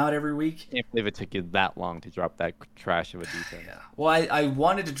blown out every week. I can't believe it took you that long to drop that trash of a defense. Yeah. Well, I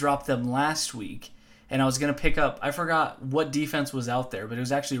wanted to drop them last week, and I was going to pick up, I forgot what defense was out there, but it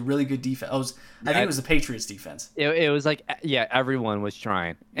was actually a really good defense. I think it was the Patriots defense. It was like, yeah, everyone was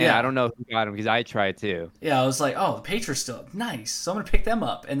trying. And Yeah. I don't know who got him because I tried too. Yeah, I was like, oh, the Patriots still up. Nice. So I'm going to pick them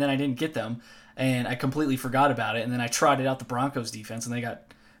up. And then I didn't get them, and I completely forgot about it. And then I trotted out the Broncos defense, and they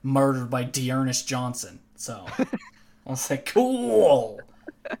got murdered by Dearness Johnson. So I was like, cool.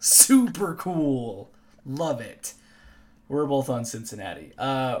 Super cool. Love it. We're both on Cincinnati.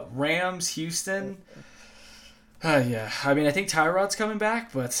 Rams, Houston. Yeah. I mean, I think Tyrod's coming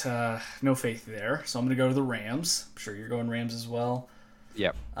back, but no faith there. So I'm going to go to the Rams. I'm sure you're going Rams as well.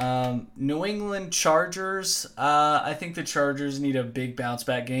 Yep. New England Chargers. I think the Chargers need a big bounce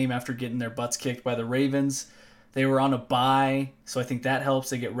back game after getting their butts kicked by the Ravens. They were on a bye, so I think that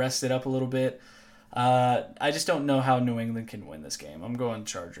helps. They get rested up a little bit. I just don't know how New England can win this game. I'm going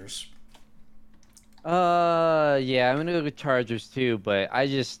Chargers. Yeah, I'm gonna go with Chargers too, but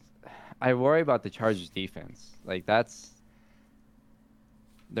I worry about the Chargers defense. Like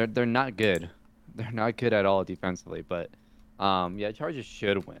they're not good. They're not good at all defensively, but yeah, Chargers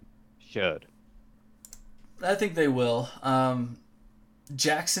should win. Should. I think they will.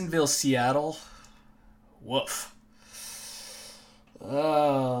 Jacksonville, Seattle. Woof.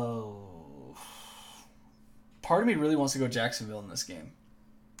 Oh. Part of me really wants to go Jacksonville in this game.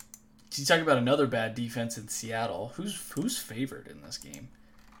 You talk about another bad defense in Seattle. Who's favored in this game?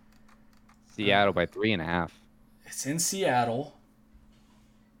 Seattle by 3.5. It's in Seattle.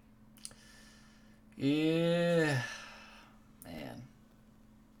 Yeah, man.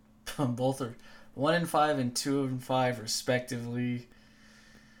 Both are 1-5 and 2-5 respectively.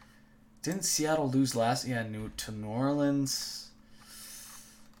 Didn't Seattle lose last? Yeah, to New Orleans.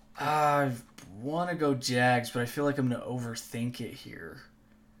 I want to go Jags, but I feel like I'm going to overthink it here.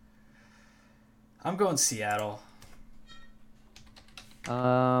 I'm going Seattle.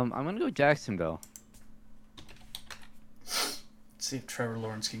 I'm gonna go Jacksonville. Let's see if Trevor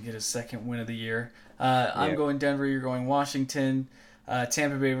Lawrence can get his second win of the year. I'm going Denver. You're going Washington.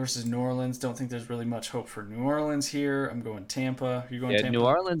 Tampa Bay versus New Orleans. Don't think there's really much hope for New Orleans here. I'm going Tampa. You're going Tampa.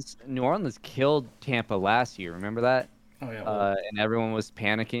 New Orleans killed Tampa last year. Remember that? Oh yeah. Well, and everyone was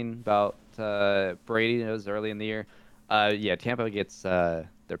panicking about Brady. It was early in the year. Yeah, Tampa gets their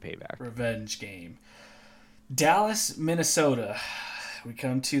payback. Revenge game. Dallas, Minnesota. We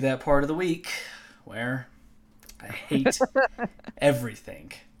come to that part of the week where I hate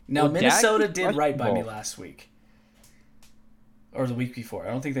everything. Now, Well, Minnesota Dak is did right by me questionable. last week. Or the week before.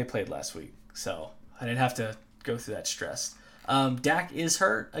 I don't think they played last week. So I didn't have to go through that stress. Dak is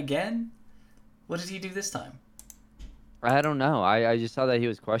hurt again. What did he do this time? I don't know. I just saw that he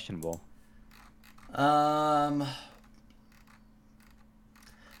was questionable.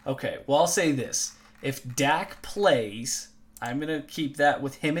 Okay, well, I'll say this. If Dak plays, I'm going to keep that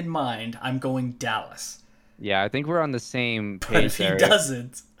with him in mind. I'm going Dallas. Yeah, I think we're on the same But page if he there.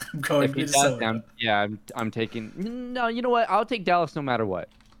 doesn't, I'm going If to he does, Minnesota. I'm taking. No, you know what? I'll take Dallas no matter what.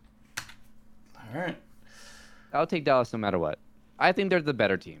 All right. I'll take Dallas no matter what. I think they're the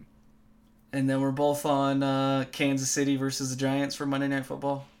better team. And then we're both on Kansas City versus the Giants for Monday Night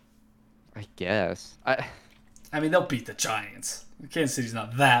Football. I guess. I mean, they'll beat the Giants. Kansas City's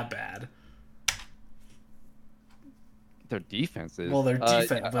not that bad. Their defense is. Well, their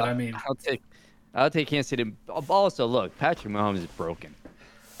defense, but I mean, I'll take Kansas City. Also, look, Patrick Mahomes is broken.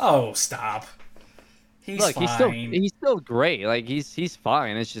 oh, stop. He's fine. He's still great. Like he's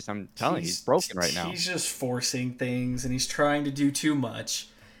fine. It's just I'm telling you, he's broken right now. He's just forcing things and he's trying to do too much.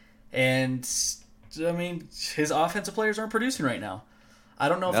 And I mean, his offensive players aren't producing right now. I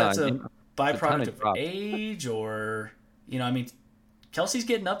don't know if that's a byproduct of age or I mean, Kelsey's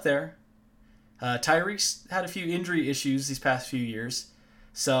getting up there. Tyreek's had a few injury issues these past few years.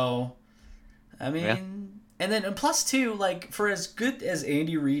 So, I mean, and plus too, like for as good as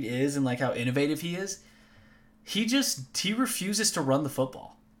Andy Reid is and like how innovative he is, he refuses to run the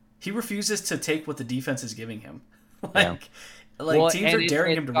football. He refuses to take what the defense is giving him. Teams are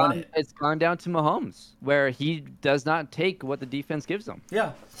daring him to run it. It's gone down to Mahomes, where he does not take what the defense gives him.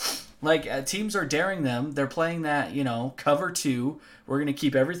 Yeah. Teams are daring them. They're playing that, cover 2. We're going to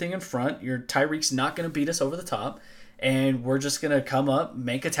keep everything in front. Your Tyreek's not going to beat us over the top. And we're just going to come up,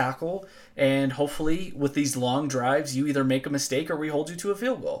 make a tackle, and hopefully with these long drives, you either make a mistake or we hold you to a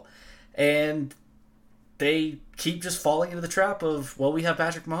field goal. And they keep just falling into the trap of, well, we have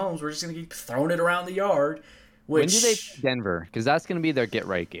Patrick Mahomes. We're just going to keep throwing it around the yard. When do they play Denver? Because that's going to be their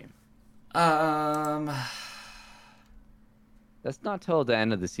get-right game. That's not till the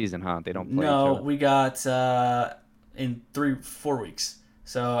end of the season, huh? They don't play each No, other. we got in 4 weeks.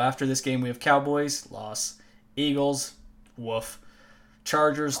 So after this game, we have Cowboys, loss. Eagles, woof.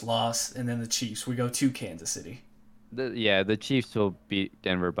 Chargers, loss. And then the Chiefs. We go to Kansas City. The Chiefs will beat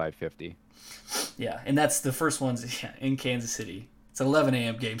Denver by 50. Yeah, and that's the first ones in Kansas City. It's an 11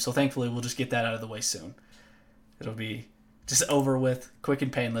 a.m. game, so thankfully we'll just get that out of the way soon. It'll be just over with, quick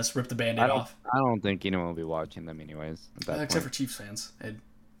and painless, rip the Band-Aid off. I don't think anyone will be watching them anyways. Except for Chiefs fans and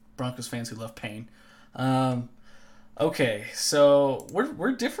Broncos fans who love pain. Okay, so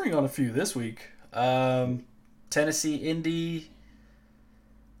we're differing on a few this week. Tennessee, Indy,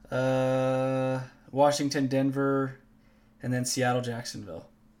 Washington, Denver, and then Seattle, Jacksonville.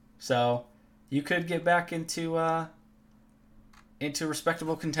 So you could get back into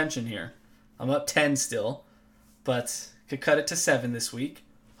respectable contention here. I'm up 10 still, but could cut it to 7 this week.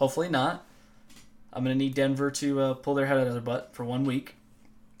 Hopefully not. I'm going to need Denver to pull their head out of their butt for 1 week,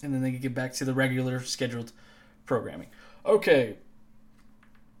 and then they can get back to the regular scheduled programming. Okay,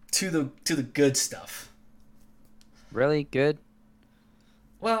 to the good stuff. Really good?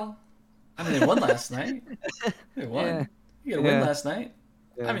 Well, I mean, they won last night. They won. Yeah. You got a win last night.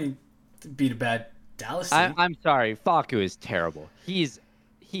 Yeah. I mean, beat a bad Dallas team. I'm sorry. Faku is terrible. He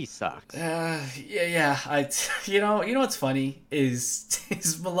sucks. Yeah. You know what's funny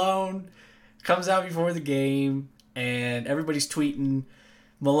is Malone comes out before the game and everybody's tweeting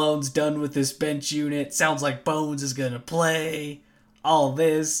Malone's done with this bench unit. Sounds like Bones is gonna play. All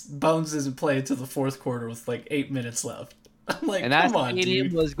this. Bones doesn't play until the fourth quarter with like 8 minutes left. I'm like, and come that on, stadium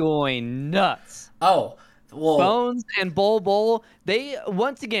dude. was going nuts. Oh, well. Bones and Bol, they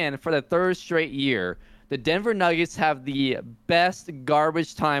once again for the third straight year, the Denver Nuggets have the best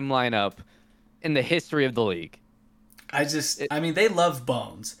garbage time lineup in the history of the league. I mean, they love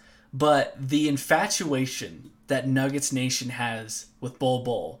Bones, but the infatuation that Nuggets Nation has with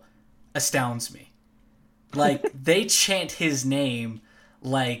Bol astounds me. Like, they chant his name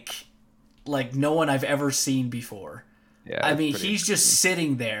like no one I've ever seen before. Yeah, I mean, he's just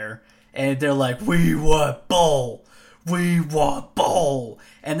sitting there, and they're like, "We want Bol, we want Bol,"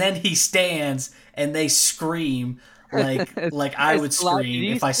 and then he stands, and they scream like I would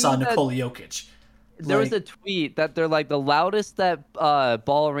scream if I saw Nikola Jokic. There was a tweet that they're like the loudest that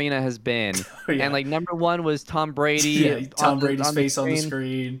Ball Arena has been, and like number 1 was Tom Brady. Yeah, Tom Brady's face on the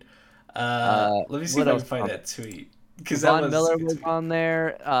screen. Let me see if I can find that tweet. Von Miller was on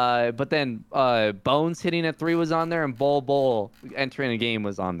there, but then Bones hitting a 3 was on there, and Bol entering a game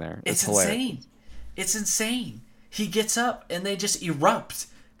was on there. It's insane. It's insane. He gets up and they just erupt.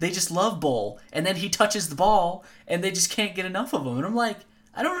 They just love Bol, and then he touches the ball and they just can't get enough of him. And I'm like,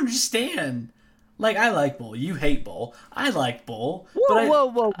 I don't understand. Like, I like Bol. You hate Bol. I like Bol.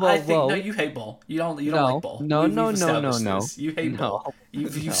 Whoa. I think no, you hate Bol. You don't like Bol. No. You hate Bol.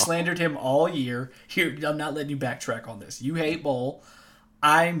 You've slandered him all year. Here, I'm not letting you backtrack on this. You hate Bol.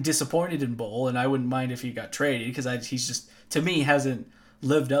 I'm disappointed in Bol, and I wouldn't mind if he got traded because he's just, to me, hasn't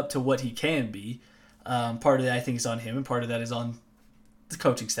lived up to what he can be. Part of that I think is on him, and part of that is on the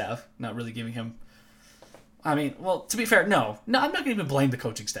coaching staff, not really giving him. I mean, well, to be fair, no, I'm not going to even blame the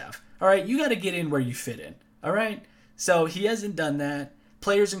coaching staff. All right, you got to get in where you fit in. All right, so he hasn't done that.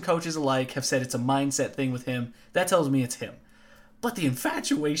 Players and coaches alike have said it's a mindset thing with him. That tells me it's him. But the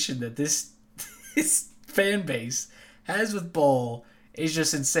infatuation that this fan base has with Bull is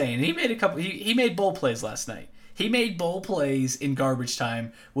just insane. He made he made Bull plays last night. He made Bull plays in garbage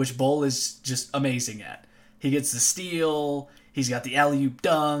time, which Bull is just amazing at. He gets the steal. He's got the alley-oop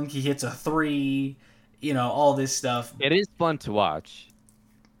dunk. He hits a three. You know, all this stuff. It is fun to watch.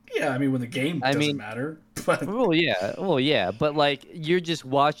 Yeah, I mean, when the game doesn't matter. But... Well, yeah. But, like, you're just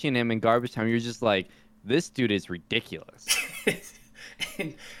watching him in garbage time. You're just like, this dude is ridiculous.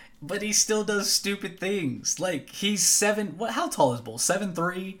 But he still does stupid things. Like, he's 7... How tall is Bull?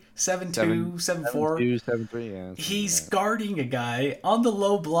 7'3", 7'2", 7'4"? 7'2", 7'3", yeah. He's guarding a guy on the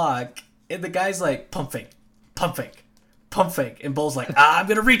low block, and the guy's like, pump fake. And Bull's like, I'm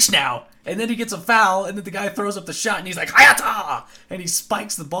going to reach now. And then he gets a foul, and then the guy throws up the shot, and he's like, Hayata! And he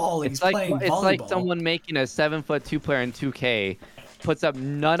spikes the ball, and he's playing volleyball. It's like someone making a 7'2" player in 2K, puts up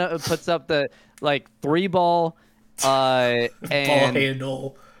the, like, 3-ball, and... ball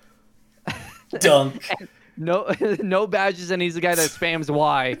handle. Dunk. no badges, and he's the guy that spams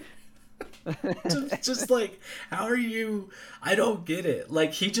Y. just like, how are you? I don't get it.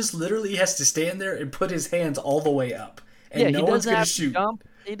 Like, he just literally has to stand there and put his hands all the way up, and no one's gonna shoot. Jump.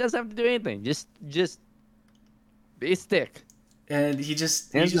 He doesn't have to do anything. Just be a stick. And he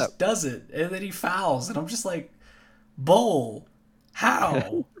just does it, and then he fouls, and I'm just like, Bull,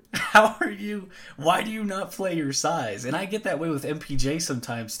 how? How are you? Why do you not play your size? And I get that way with MPJ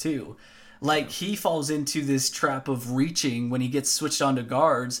sometimes too. Like, he falls into this trap of reaching when he gets switched on to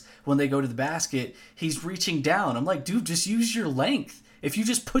guards. When they go to the basket, he's reaching down. I'm like, dude, just use your length. If you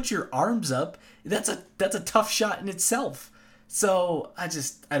just put your arms up, that's a tough shot in itself. So I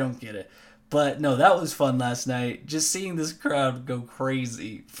don't get it. But no, that was fun last night. Just seeing this crowd go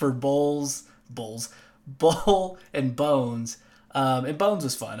crazy for Bull and Bones. And Bones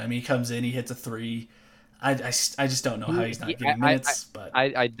was fun. I mean, he comes in, he hits a three. I just don't know how he's not getting minutes. But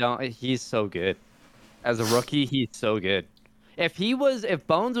I don't. He's so good. As a rookie, he's so good. If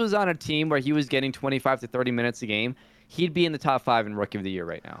Bones was on a team where he was getting 25 to 30 minutes a game, he'd be in the top 5 in Rookie of the Year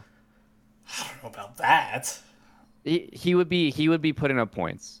right now. I don't know about that. He would be putting up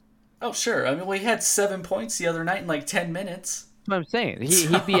points. Oh, sure. I mean, well, he had 7 points the other night in like 10 minutes. That's what I'm saying.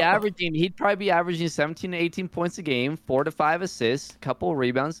 He'd probably be averaging 17 to 18 points a game, 4 to 5 assists, couple of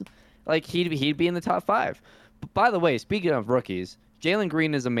rebounds. Like, he'd be in the top 5. But by the way, speaking of rookies, Jalen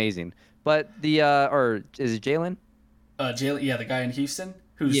Green is amazing. But or is it Jalen? Jalen, yeah, the guy in Houston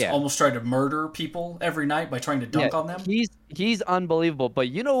who's almost tried to murder people every night by trying to dunk on them. He's unbelievable. But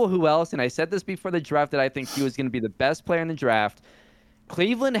you know who else? And I said this before the draft that I think he was going to be the best player in the draft.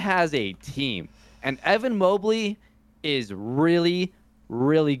 Cleveland has a team, and Evan Mobley is really,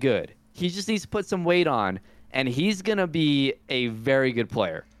 really good. He just needs to put some weight on, and he's going to be a very good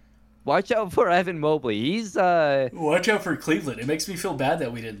player. Watch out for Evan Mobley. Watch out for Cleveland. It makes me feel bad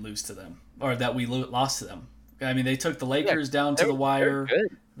that we didn't lose to them, or that we lost to them. I mean, they took the Lakers down to the wire.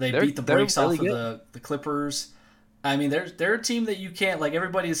 They beat the brakes off of the Clippers. I mean, they're a team that you can't, like,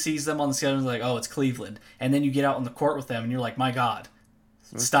 everybody sees them on the schedule and like, oh, it's Cleveland. And then you get out on the court with them and you're like, my God,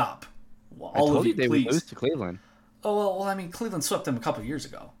 stop. All of you, they would lose to Cleveland. Oh, well, I mean, Cleveland swept them a couple years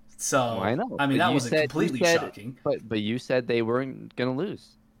ago. So, I know. I mean, that wasn't completely shocking. But you said they weren't going to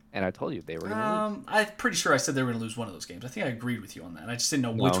lose. And I told you they were going to lose. I'm pretty sure I said they were going to lose one of those games. I think I agreed with you on that. I just didn't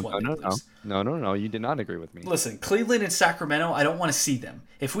know which one they'd lose. No. You did not agree with me. Listen, Cleveland and Sacramento, I don't want to see them.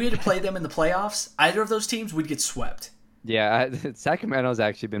 If we had to play them in the playoffs, either of those teams would get swept. Yeah, Sacramento's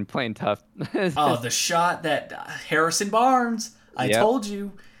actually been playing tough. Oh, the shot that Harrison Barnes, I told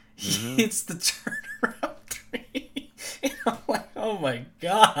you, hits the turnaround three. And I'm like, oh my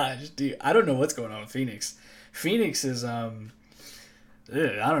gosh, dude. I don't know what's going on with Phoenix. Phoenix is, I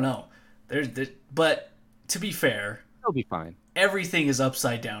don't know. But to be fair, they'll be fine. Everything is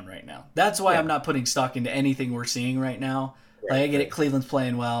upside down right now. That's why I'm not putting stock into anything we're seeing right now. Like, I get it. Cleveland's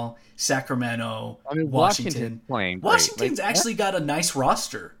playing well. Sacramento, Washington. Playing great. Washington's actually got a nice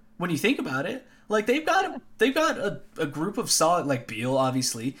roster when you think about it. Like, they've got a group of solid, like Beal,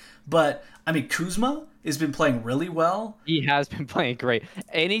 obviously, but I mean Kuzma has been playing really well. He has been playing great.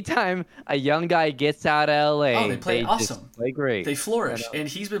 Anytime a young guy gets out of LA, they play awesome. Just play great. They flourish, and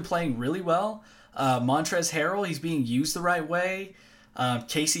he's been playing really well. Montrezl Harrell, he's being used the right way.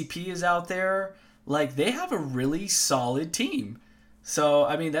 KCP is out there. Like, they have a really solid team. So,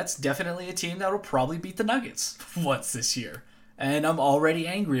 I mean, that's definitely a team that will probably beat the Nuggets once this year. And I'm already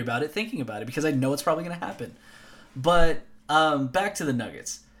angry about it thinking about it because I know it's probably going to happen. But back to the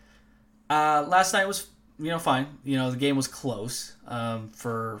Nuggets. Last night was, fine. The game was close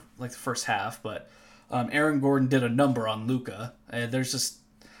for like the first half, but Aaron Gordon did a number on Luka.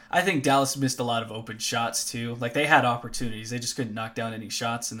 I think Dallas missed a lot of open shots too. Like they had opportunities, they just couldn't knock down any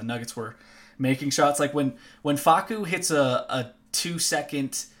shots, and the Nuggets were making shots. Like when Facu hits a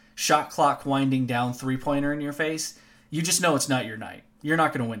 2-second shot clock winding down 3-pointer in your face, you just know it's not your night. You're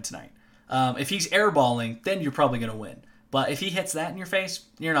not going to win tonight. If he's airballing, then you're probably going to win. But if he hits that in your face,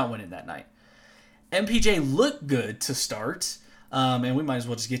 you're not winning that night. MPJ looked good to start, and we might as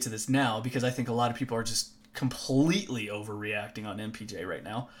well just get to this now because I think a lot of people are just completely overreacting on MPJ right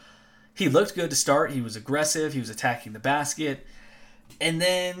now. He looked good to start. He was aggressive. He was attacking the basket. And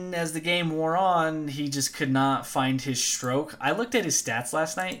then as the game wore on, he just could not find his stroke. I looked at his stats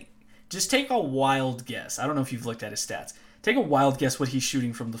last night. Just take a wild guess. I don't know if you've looked at his stats. Take a wild guess what he's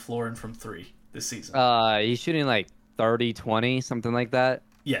shooting from the floor and from three this season. He's shooting like 30-20, something like that.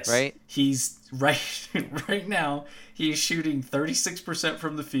 Yes. Right? He's right now, he's shooting 36%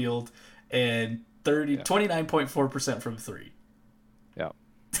 from the field and 29.4% from three. Yeah.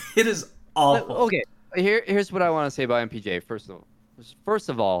 It is awful. Okay. Here's what I want to say about MPJ. First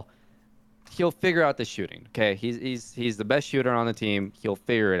of all, he'll figure out the shooting. Okay, he's the best shooter on the team. He'll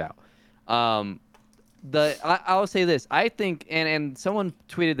figure it out. I'll say this. I think, and someone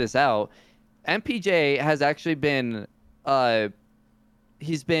tweeted this out. MPJ has actually been,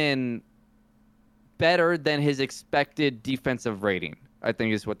 he's been better than his expected defensive rating, I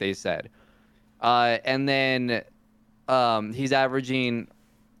think is what they said. And then he's averaging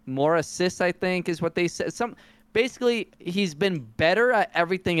more assists, I think is what they said. Basically, he's been better at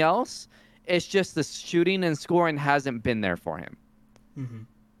everything else. It's just the shooting and scoring hasn't been there for him. Mm-hmm.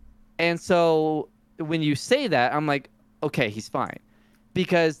 And so when you say that, I'm like, okay, he's fine.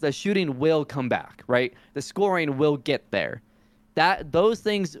 Because the shooting will come back, right? The scoring will get there. Those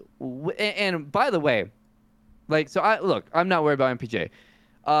things, and by the way, I'm not worried about MPJ.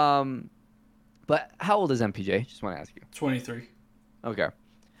 But how old is MPJ? Just want to ask you. 23. Okay.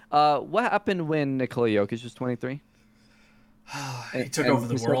 What happened when Nikola Jokic was 23? He took over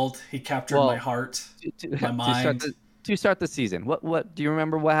the world. He captured my heart, my mind. To start the season, what do you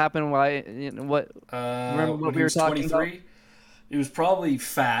remember? What happened? Why? Remember what we were talking 23? About? He was probably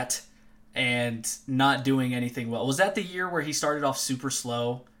fat and not doing anything well. Was that the year where he started off super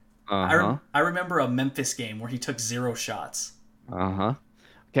slow? Uh-huh. I remember a Memphis game where he took 0 shots. Uh-huh.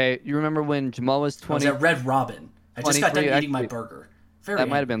 Okay, you remember when Jamal was 20? I was at Red Robin. I just got done eating my burger. That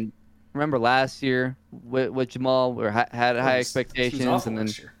might have been. Remember last year with Jamal, we had high expectations and then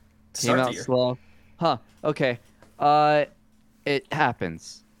came out slow. Huh. Okay. It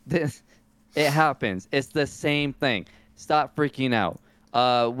happens. It happens. It's the same thing. Stop freaking out.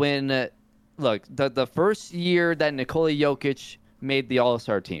 Look, the first year that Nikola Jokic made the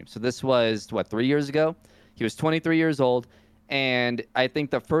All-Star team. So this was 3 years ago. He was 23 years old, and I think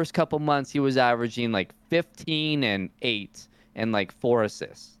the first couple months he was averaging like 15 and 8 and like 4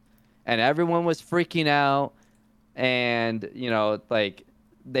 assists. And everyone was freaking out, and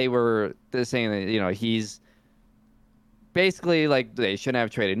they were saying that he's basically like they shouldn't have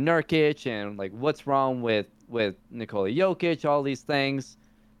traded Nurkic, and like what's wrong with Nikola Jokic, all these things.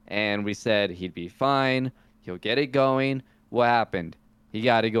 And we said he'd be fine, he'll get it going. What happened? He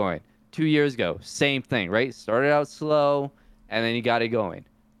got it going 2 years ago. Same thing, right? Started out slow, and then he got it going.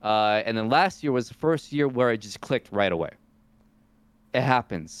 And then last year was the first year where it just clicked right away. It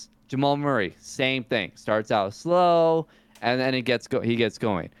happens. Jamal Murray, same thing. Starts out slow, and then he gets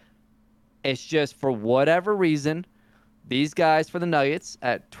going. It's just for whatever reason, these guys for the Nuggets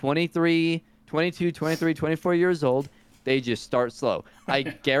at 23, 22, 23, 24 years old, they just start slow. I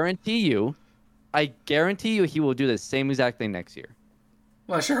guarantee you he will do the same exact thing next year.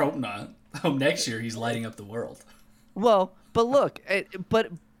 Well, I sure hope not. I hope next year he's lighting up the world. Well, but look,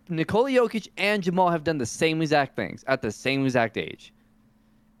 but Nikola Jokic and Jamal have done the same exact things at the same exact age.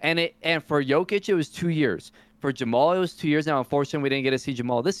 And for Jokic, it was 2 years. For Jamal, it was 2 years. Now, unfortunately, we didn't get to see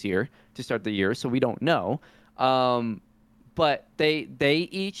Jamal this year to start the year, so we don't know. But they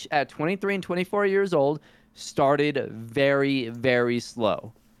each, at 23 and 24 years old, started very, very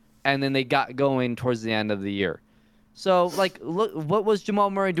slow. And then they got going towards the end of the year. So, look, what was Jamal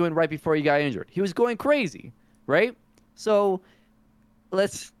Murray doing right before he got injured? He was going crazy, right? So,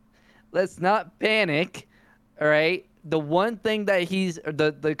 let's not panic, all right? The one thing that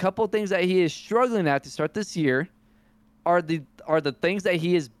the couple things that he is struggling at to start this year are the things that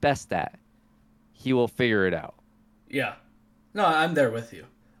he is best at. He will figure it out. Yeah. No, I'm there with you.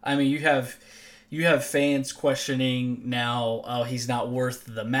 I mean, you have You have fans questioning now, oh, he's not worth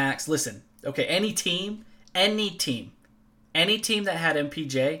the max. Listen, okay, any team that had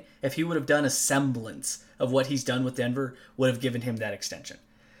MPJ, if he would have done a semblance of what he's done with Denver, would have given him that extension.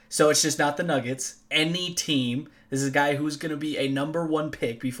 So it's just not the Nuggets. Any team, this is a guy who's going to be a number 1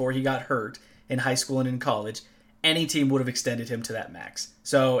 pick before he got hurt in high school and in college. Any team would have extended him to that max.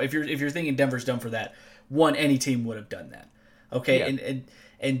 So if you're thinking Denver's done for that, 1, any team would have done that. Okay, yeah.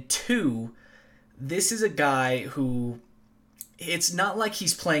 And 2, this is a guy who, it's not like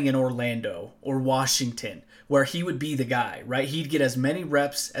he's playing in Orlando or Washington where he would be the guy, right? He'd get as many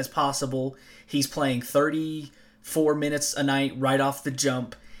reps as possible. He's playing 34 minutes a night right off the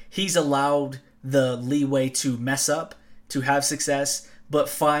jump. He's allowed the leeway to mess up, to have success, but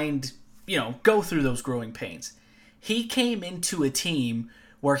go through those growing pains. He came into a team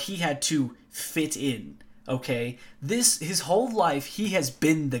where he had to fit in, okay? His whole life, he has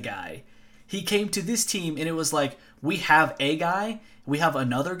been the guy. He came to this team and it was like, we have a guy, we have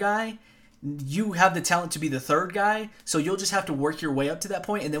another guy, you have the talent to be the third guy, so you'll just have to work your way up to that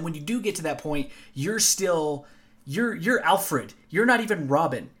point, and then when you do get to that point, you're Alfred. You're not even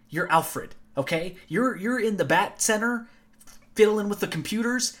Robin. You're Alfred, okay? You're in the bat center, fiddling with the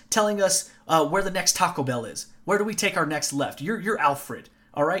computers, telling us where the next Taco Bell is. Where do we take our next left? You're Alfred,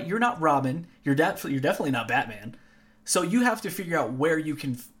 all right? You're not Robin. You're definitely not Batman. So you have to figure out where you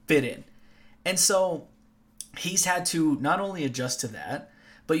can fit in. And so he's had to not only adjust to that,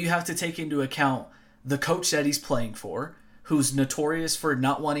 but you have to take into account the coach that he's playing for, who's notorious for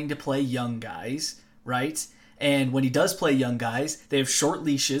not wanting to play young guys, right? And when he does play young guys, they have short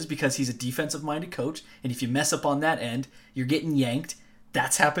leashes because he's a defensive-minded coach, and if you mess up on that end, you're getting yanked.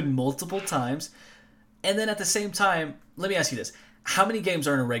 That's happened multiple times. And then at the same time, let me ask you this. How many games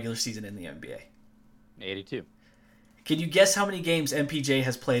are in a regular season in the NBA? 82. Can you guess how many games MPJ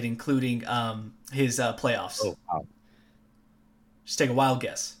has played, including his playoffs? Oh, wow. Just take a wild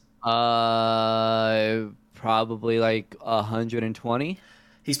guess. Probably like 120.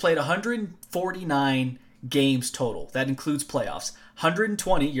 He's played 149 games total. That includes playoffs.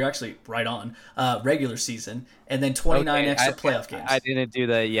 120, you're actually right on, regular season, and then 29 extra playoff games. I didn't do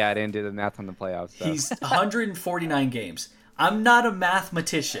the math on the playoffs. So. He's 149 games. I'm not a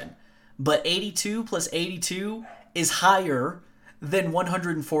mathematician, but 82 plus 82 is higher than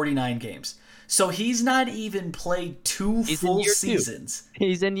 149 games. So he's not even played two full seasons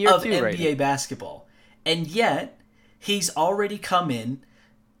He's in year of 2 NBA right now. basketball. And yet, he's already come in,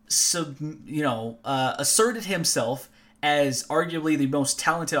 asserted himself as arguably the most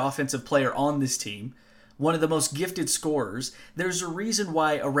talented offensive player on this team, one of the most gifted scorers. There's a reason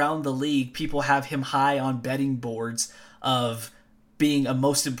why around the league people have him high on betting boards of being a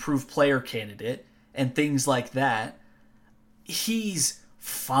most improved player candidate and things like that. He's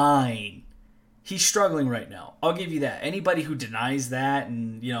fine. He's struggling right now. I'll give you that. Anybody who denies that,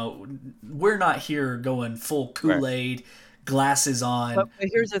 and we're not here going full Kool-Aid, glasses on. But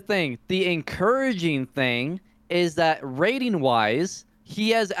here's the thing. The encouraging thing is that rating-wise,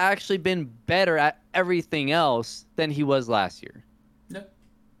 he has actually been better at everything else than he was last year. Yep.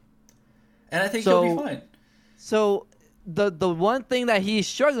 And I think he'll be fine. So the one thing that he's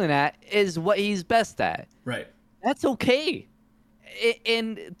struggling at is what he's best at. Right. That's okay.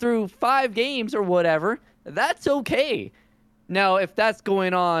 In through 5 games or whatever, that's okay. Now, if that's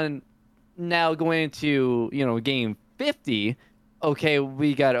going on now going into, game 50, okay,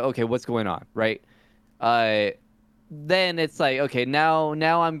 what's going on, right? Then it's like, okay, now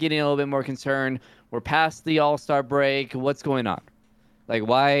I'm getting a little bit more concerned. We're past the All-Star break. What's going on? Like,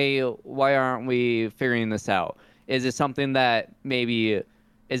 why aren't we figuring this out? Is it something that maybe,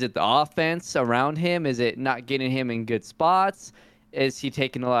 is it the offense around him? Is it not getting him in good spots? Is he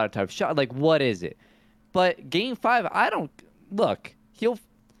taking a lot of tough shots? Like, what is it? But game 5, he'll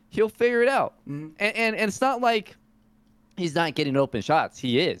figure it out. Mm-hmm. And it's not like he's not getting open shots.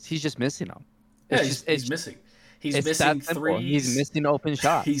 He is. He's just missing them. He's missing. He's missing threes. He's missing open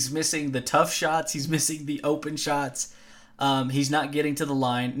shots. He's missing the tough shots. He's missing the open shots. He's not getting to the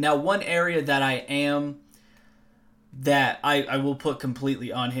line. Now, one area that I will put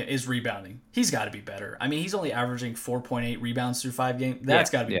completely on him is rebounding. He's got to be better. I mean, he's only averaging 4.8 rebounds through 5 games. That's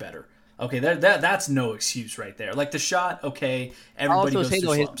got to be better. Okay, that's no excuse right there. Like the shot, okay, everybody goes through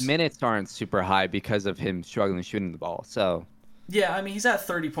slumps. His minutes aren't super high because of him struggling shooting the ball. So yeah, I mean, he's at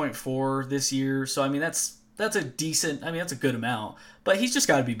 30.4 this year. So I mean, that's a decent. I mean, that's a good amount. But he's just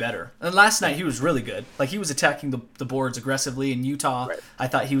got to be better. And last night he was really good. Like he was attacking the boards aggressively in Utah. Right. I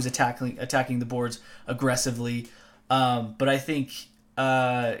thought he was attacking the boards aggressively. But I think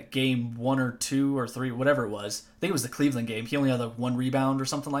game 1 or 2 or 3, whatever it was. I think it was the Cleveland game. He only had like 1 rebound or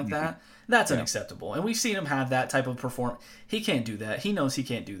something like that. That's unacceptable. And we've seen him have that type of performance. He can't do that. He knows he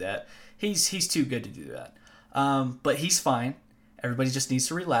can't do that. He's too good to do that. But he's fine. Everybody just needs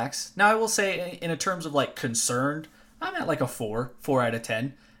to relax. Now, I will say, in terms of like concerned, I'm at like a 4 out of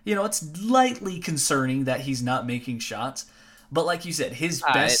 10. It's lightly concerning that he's not making shots. But like you said, his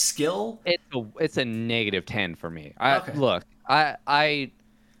best skill... It's a -10 for me. Okay. Look, I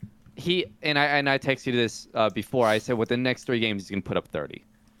texted you this before. I said, with the next 3 games, he's going to put up 30.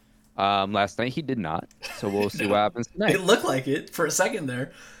 Last night, he did not. So we'll see what happens tonight. It looked like it for a second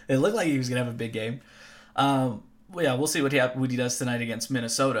there. It looked like he was going to have a big game. We'll see what he does tonight against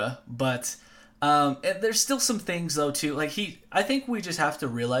Minnesota. But and there's still some things, though, too. Like I think we just have to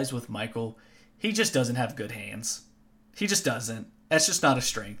realize with Michael, he just doesn't have good hands. He just doesn't. That's just not a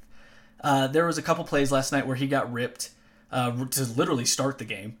strength. There was a couple plays last night where he got ripped to literally start the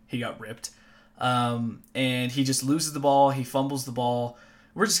game. He got ripped. And he just loses the ball. He fumbles the ball.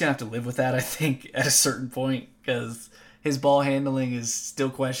 We're just going to have to live with that, I think, at a certain point, because his ball handling is still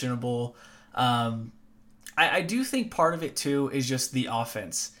questionable. I do think part of it, too, is just the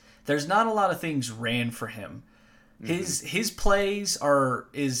offense. There's not a lot of things ran for him. His plays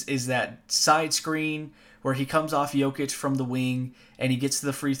is that side screen where he comes off Jokic from the wing and he gets to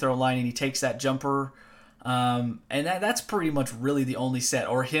the free throw line and he takes that jumper. And that's pretty much really the only set.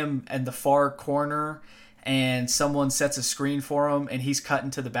 Or him in the far corner and someone sets a screen for him and he's cut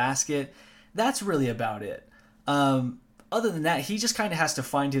into the basket. That's really about it. Other than that, he just kind of has to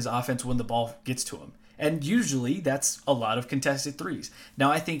find his offense when the ball gets to him. And usually that's a lot of contested threes.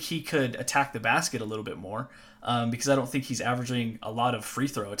 Now, I think he could attack the basket a little bit more because I don't think he's averaging a lot of free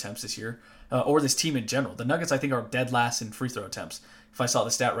throw attempts this year or this team in general. The Nuggets, I think, are dead last in free throw attempts. If I saw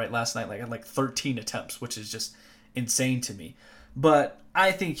the stat right last night, like 13 attempts, which is just insane to me. But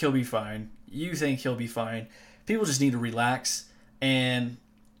I think he'll be fine. You think he'll be fine. People just need to relax. And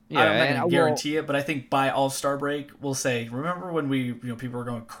I'm not going to guarantee it, but I think by All-Star break, we'll say, remember when people were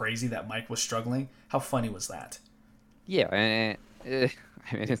going crazy that Mike was struggling? How funny was that? Yeah, and I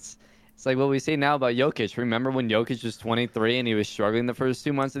mean, it's like what we say now about Jokic. Remember when Jokic was 23 and he was struggling the first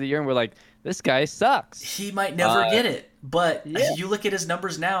 2 months of the year, and we're like, this guy sucks. He might never get it, but you look at his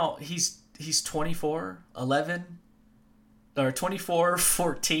numbers now. He's 24, 11, or 24,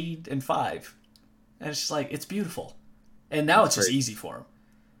 14, and 5, and it's just like it's beautiful. And now it's just easy for him.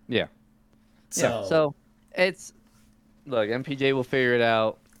 Yeah. So it's look, MPJ will figure it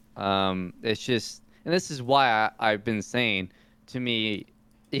out. It's just, and this is why I've been saying, to me,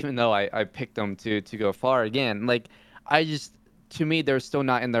 even though I picked them to go far again, like to me they're still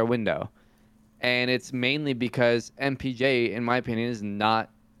not in their window, and it's mainly because MPJ, in my opinion, is not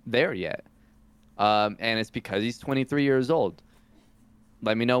there yet, and it's because he's 23 years old.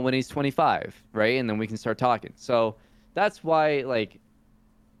 Let me know when he's 25, right, and then we can start talking. So that's why, like,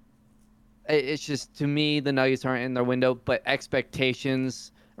 it's just, to me, the Nuggets aren't in their window, but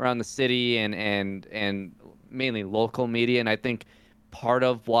expectations around the city and mainly local media, and I think part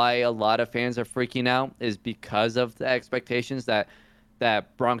of why a lot of fans are freaking out is because of the expectations that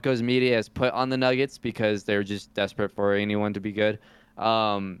Broncos media has put on the Nuggets, because they're just desperate for anyone to be good.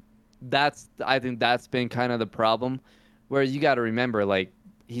 I think that's been kind of the problem, where you got to remember, like,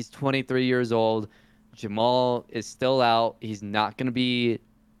 he's 23 years old. Jamal is still out. He's not going to be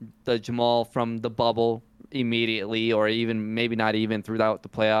the Jamal from the bubble immediately, or even maybe not even throughout the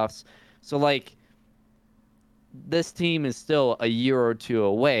playoffs. So, like, this team is still a year or two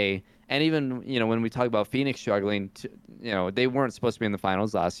away. And even, when we talk about Phoenix struggling, they weren't supposed to be in the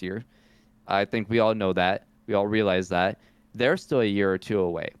finals last year. I think we all know that. We all realize that. They're still a year or two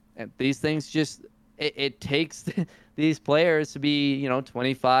away. And these things just, it takes these players to be,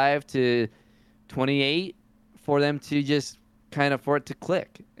 25 to 28 for them to just kind of, for it to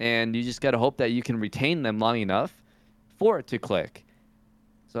click. And you just got to hope that you can retain them long enough for it to click.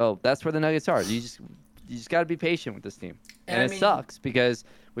 So that's where the Nuggets are. You just got to be patient with this team. And it sucks because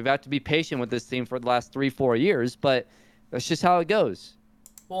we've had to be patient with this team for the last 3-4 years, but that's just how it goes.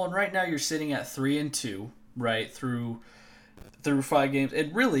 Well, and right now you're sitting at 3-2, right, through 5 games.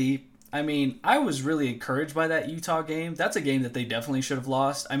 And really, I was really encouraged by that Utah game. That's a game that they definitely should have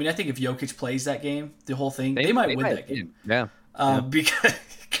lost. I think if Jokic plays that game, the whole thing, they might win that game. Yeah. Because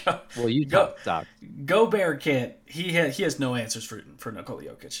Utah sucks. Gobert can't. He has no answers for Nikola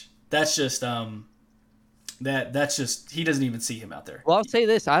Jokic. That's just that's just, he doesn't even see him out there. Well, I'll say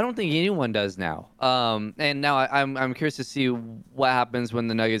this: I don't think anyone does now. And now I'm curious to see what happens when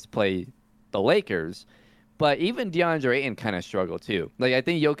the Nuggets play the Lakers. But even DeAndre Ayton kind of struggled too. Like, I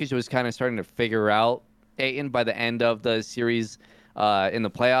think Jokic was kind of starting to figure out Ayton by the end of the series in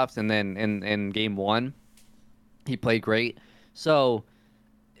the playoffs, and then in game 1, he played great. So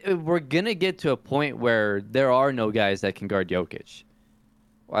we're gonna get to a point where there are no guys that can guard Jokic.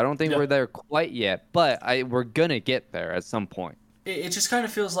 I don't think Yeah. we're there quite yet, but we're gonna get there at some point. It just kind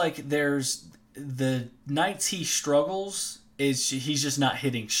of feels like there's the nights he struggles is he's just not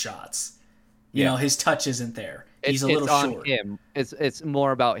hitting shots. You know, his touch isn't there. He's a little on short. him. It's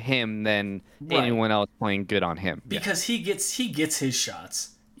more about him than anyone else playing good on him. Because he gets his shots.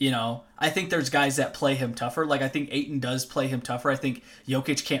 You know, I think there's guys that play him tougher. Like I think Ayton does play him tougher. I think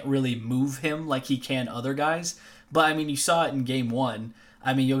Jokic can't really move him like he can other guys. But I mean, you saw it in game 1.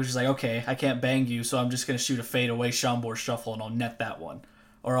 I mean, Jokic is like, okay, I can't bang you, so I'm just gonna shoot a fadeaway Schambor shuffle and I'll net that one,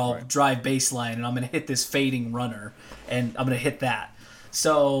 or I'll drive baseline and I'm gonna hit this fading runner and I'm gonna hit that.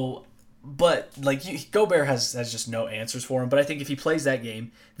 So, but like Gobert has just no answers for him. But I think if he plays that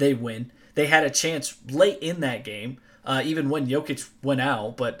game, they win. They had a chance late in that game. Even when Jokic went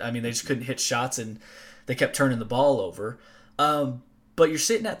out, but I mean they just couldn't hit shots and they kept turning the ball over. But you're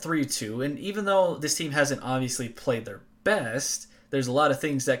sitting at 3-2, and even though this team hasn't obviously played their best, there's a lot of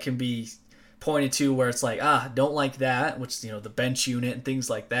things that can be pointed to where it's like, don't like that, which the bench unit and things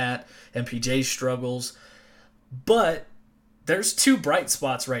like that. MPJ struggles, but there's 2 bright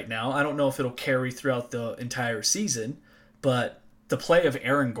spots right now. I don't know if it'll carry throughout the entire season, but the play of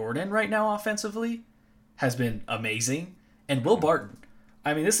Aaron Gordon right now offensively has been amazing. And Will Barton.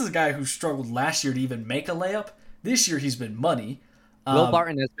 I mean, this is a guy who struggled last year to even make a layup. This year he's been money. Will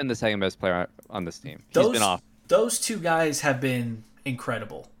Barton has been the second best player on this team. He's been off. Those 2 guys have been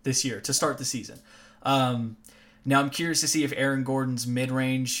incredible this year to start the season. Now I'm curious to see if Aaron Gordon's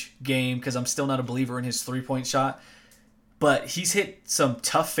mid-range game, because I'm still not a believer in his 3-point shot, but he's hit some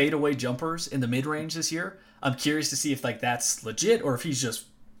tough fadeaway jumpers in the mid-range this year. I'm curious to see if that's legit or if he's just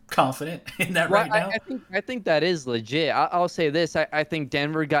confident in that right now. I think that is legit. I'll say this. I think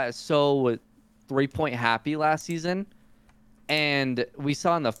Denver got so 3-point happy last season, and we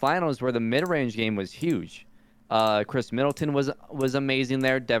saw in the finals where the mid-range game was huge. Chris Middleton was amazing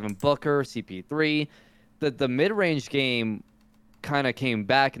there. Devin Booker, CP3. The mid-range game kind of came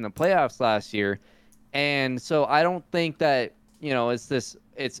back in the playoffs last year, and so I don't think that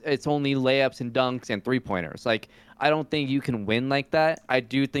it's only layups and dunks and 3-pointers. Like I don't think you can win like that. I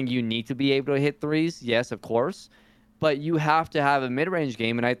do think you need to be able to hit threes, yes, of course, but you have to have a mid-range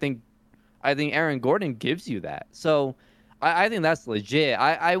game, and I think Aaron Gordon gives you that. So I think that's legit.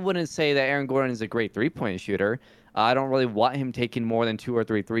 I wouldn't say that Aaron Gordon is a great 3-point shooter. I don't really want him taking more than 2 or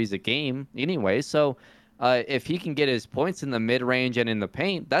 3 threes a game anyway. So if he can get his points in the mid-range and in the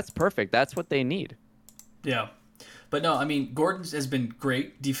paint, that's perfect. That's what they need. Yeah. But no, I mean, Gordon has been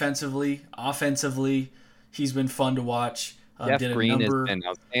great defensively, offensively. He's been fun to watch. Jeff Green has been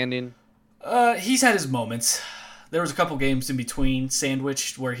outstanding. He's had his moments. There was a couple games in between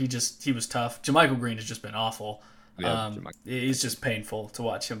sandwiched where he was tough. JaMychal Green has just been awful. It's just painful to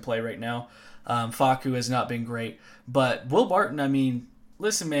watch him play right now. Facu has not been great. But Will Barton, I mean,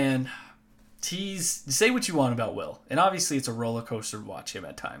 listen, man, say what you want about Will. And obviously it's a roller coaster to watch him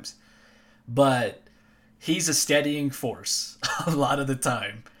at times. But he's a steadying force a lot of the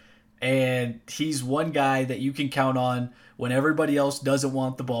time. And he's one guy that you can count on when everybody else doesn't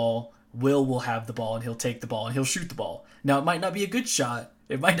want the ball. Will have the ball, and he'll take the ball, and he'll shoot the ball. Now, it might not be a good shot.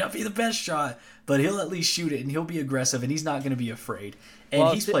 It might not be the best shot, but he'll at least shoot it, and he'll be aggressive, and he's not going to be afraid.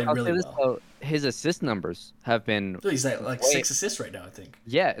 And he's played really well. His assist numbers have been... He's at like 6 assists right now, I think.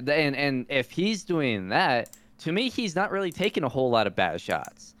 Yeah, and if he's doing that, to me, he's not really taking a whole lot of bad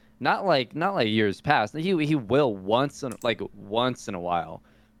shots. Not like years past. He will once in a while,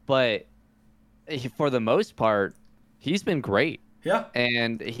 but for the most part, he's been great. Yeah.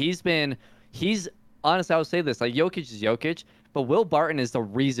 And he's honestly, I would say this, like Jokic is Jokic, but Will Barton is the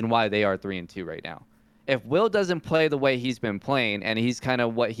reason why they are 3-2 right now. If Will doesn't play the way he's been playing, and he's kind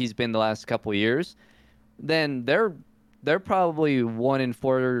of what he's been the last couple of years, then they're probably 1-4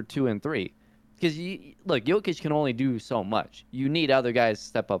 or 2-3. Because look, Jokic can only do so much. You need other guys to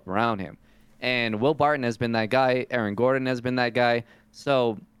step up around him. And Will Barton has been that guy. Aaron Gordon has been that guy.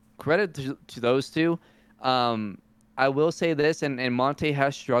 So credit to those 2. I will say this, and Monte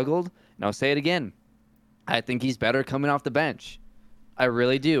has struggled, and I'll say it again. I think he's better coming off the bench. I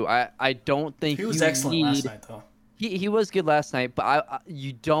really do. I don't think he was excellent last night, though. He was good last night, but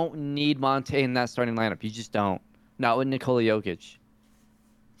you don't need Monte in that starting lineup. You just don't. Not with Nikola Jokic.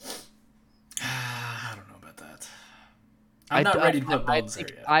 I don't know about that. I'm not ready to put bones there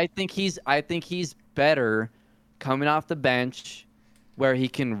yet. I think he's better coming off the bench, where he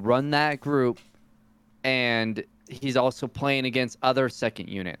can run that group, and he's also playing against other second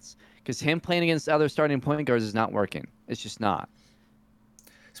units. Because him playing against other starting point guards is not working. It's just not.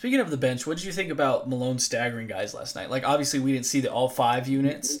 Speaking of the bench, what did you think about Malone staggering guys last night? Like, obviously, we didn't see the all five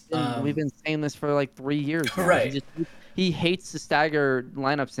units. We've been saying this for like 3 years now. Right. He hates to stagger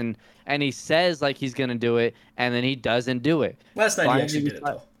lineups and he says like he's gonna do it and then he doesn't do it. Last night he actually did it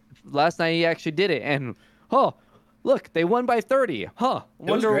though. Last night he actually did it and look, they won by 30.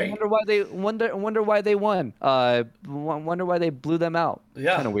 Wonder why they won. Wonder why they blew them out.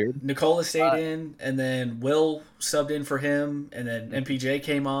 Yeah. Kind of weird. Nikola stayed in, and then Will subbed in for him, and then MPJ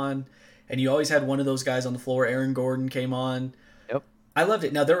came on, and you always had one of those guys on the floor. Aaron Gordon came on. Yep. I loved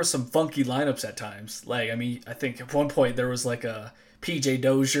it. Now there were some funky lineups at times. Like, I mean, I think at one point there was like a PJ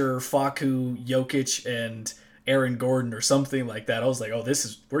Dozier, Facu, Jokic, and Aaron Gordon or something like that. I was like, oh,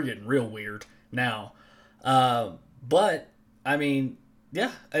 we're getting real weird now. But I mean,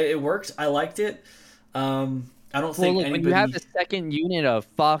 yeah, it worked. I liked it. I don't think anybody... when you have the second unit of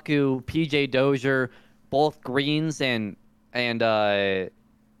Facu, PJ Dozier, both greens, and who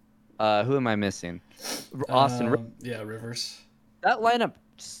am I missing? Austin. Yeah, Rivers. That lineup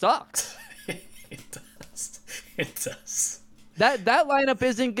sucks. It does. It does. That lineup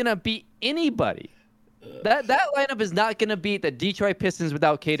isn't gonna beat anybody. That lineup is not gonna beat the Detroit Pistons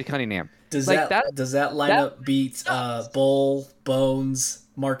without Cade Cunningham. Does that lineup beat Bull, Bones,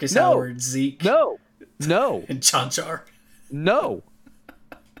 Marcus Howard, Zeke? No. And Chanchar? No.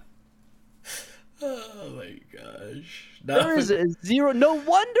 Oh my gosh. There is zero. No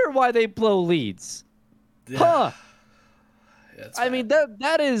wonder why they blow leads. Yeah. Huh. I mean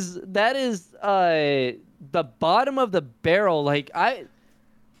that is the bottom of the barrel. Like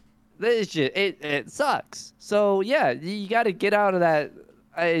it sucks. So yeah, you got to get out of that.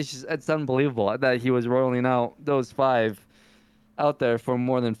 It's unbelievable that he was rolling out those five out there for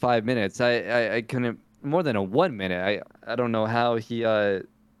more than 5 minutes. I couldn't more than a 1 minute. I don't know how he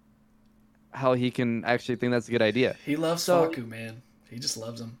can actually think that's a good idea. He loves Facu, man. He just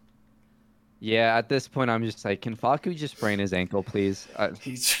loves him. Yeah, at this point I'm just like, can Facu just sprain his ankle, please?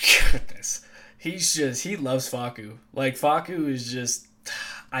 He loves Facu. Like, Facu is just,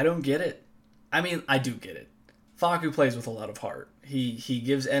 I don't get it. I mean, I do get it. Facu plays with a lot of heart. He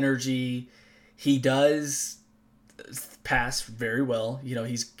gives energy. He does pass very well. You know,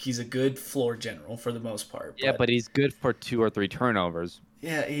 he's a good floor general for the most part. Yeah, but he's good for 2 or 3 turnovers.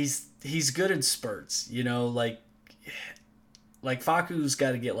 Yeah, he's good in spurts. You know, like Facu's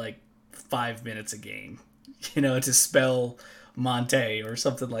got to get like 5 minutes a game, you know, to spell Monte or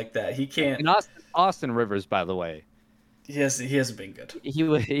something like that. He can't. And Austin Rivers, by the way, he hasn't been good.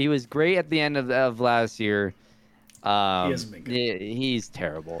 He was great at the end of last year. He hasn't been good. He's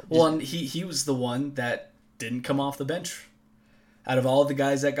terrible. Well, and he was the one that didn't come off the bench. Out of all the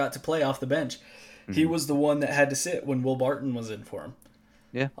guys that got to play off the bench, he was the one that had to sit when Will Barton was in for him.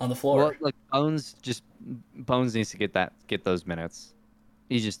 Yeah, on the floor. Well, like Bones needs to get those minutes.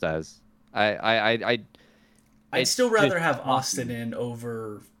 He just does. I'd still rather have Austin in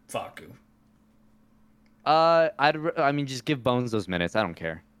over Facu. I mean, just give Bones those minutes. I don't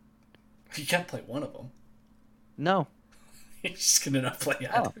care. You can't play one of them. No. He's just gonna not play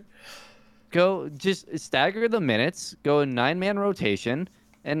either. Go just stagger the minutes. Go a 9-man rotation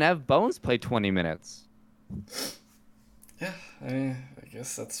and have Bones play 20 minutes. Yeah, I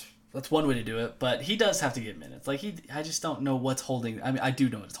guess that's one way to do it. But he does have to get minutes. Like I just don't know what's holding. I mean, I do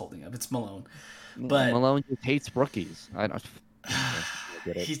know what's holding up. It's Malone. But Malone just hates rookies. I don't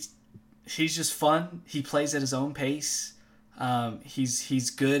get it. He's just fun. He plays at his own pace.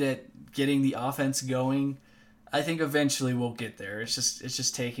 He's good at getting the offense going. I think eventually we'll get there. It's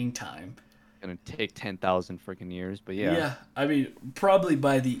just taking time. Gonna take 10,000 freaking years, but yeah. Yeah, I mean, probably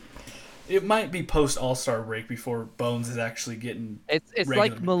it might be post All-Star break before Bones is actually getting. It's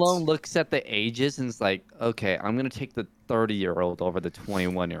like Malone looks at the ages and is like, okay, I'm gonna take the 30-year-old over the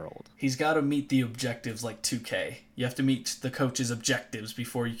 21-year-old. He's got to meet the objectives like 2K. You have to meet the coach's objectives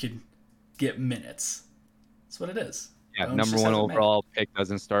before you can get minutes. That's what it is. Yeah, number 1 overall pick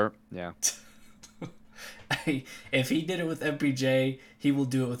doesn't start. Yeah. If he did it with MPJ, he will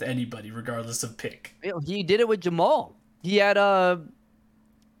do it with anybody, regardless of pick. He did it with Jamal. He had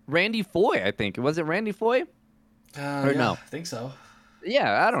Randy Foye, I think. Was it Randy Foye? No? I think so.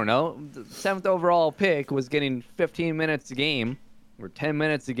 Yeah, I don't know. The 7th overall pick was getting 15 minutes a game, or 10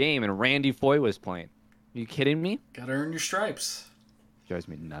 minutes a game, and Randy Foye was playing. Are you kidding me? Gotta earn your stripes. Drives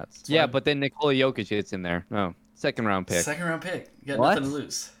me nuts. Yeah, but then Nikola Jokic gets in there. Oh, 2nd round pick. 2nd round pick. You got nothing to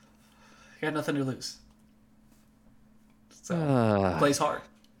lose. You got nothing to lose. So, plays hard.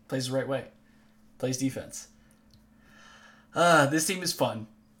 Plays the right way. Plays defense. This team is fun.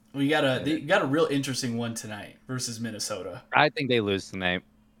 We got a real interesting one tonight versus Minnesota. I think they lose tonight.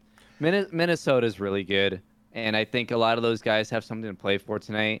 Minnesota's really good. and I think a lot of those guys have something to play for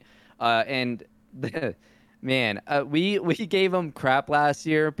tonight. And man, we gave him crap last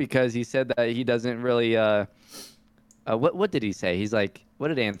year because he said that he doesn't really. What did he say? He's like, what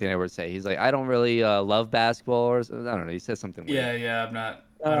did Anthony Edwards say? He's like, I don't really love basketball, or I don't know. He said something weird. Yeah, I'm not.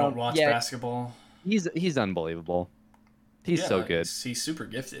 I don't watch basketball. He's unbelievable. He's so good. He's super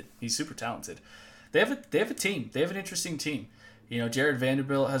gifted. He's super talented. They have a team. They have an interesting team. Jared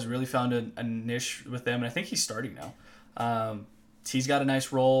Vanderbilt has really found a niche with them, and I think he's starting now. He's got a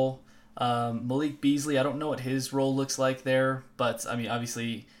nice role. Malik Beasley, I don't know what his role looks like there, but I mean,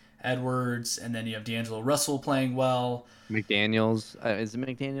 obviously Edwards, and then you have D'Angelo Russell playing well. McDaniels, is it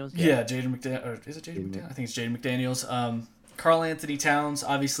McDaniels? Yeah, Jaden McDaniels. Is it Jaden McDaniels? I think it's Jaden McDaniels. Karl Anthony Towns,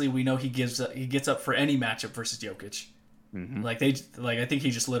 obviously we know he gets up for any matchup versus Jokic. Mm-hmm. I think he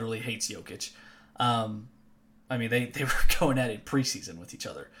just literally hates Jokic. I mean, they were going at it preseason with each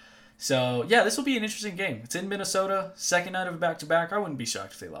other. So, yeah, this will be an interesting game. It's in Minnesota, second night of a back-to-back. I wouldn't be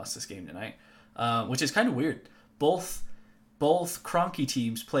shocked if they lost this game tonight, which is kind of weird. Both Kroenke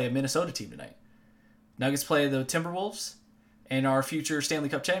teams play a Minnesota team tonight. Nuggets play the Timberwolves, and our future Stanley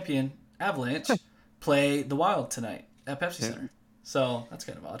Cup champion, Avalanche, play the Wild tonight at Pepsi Center. So, that's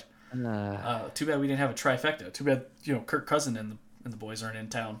kind of odd. Too bad we didn't have a trifecta. Too bad, Kirk Cousin and the boys aren't in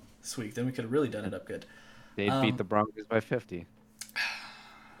town this week. Then we could have really done it up good. They'd beat the Broncos by 50.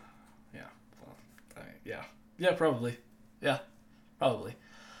 Yeah. Well, yeah, probably. Yeah, probably.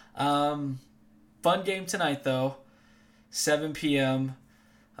 Fun game tonight, though. 7 p.m.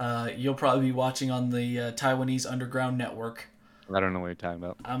 You'll probably be watching on the Taiwanese Underground Network. I don't know what you're talking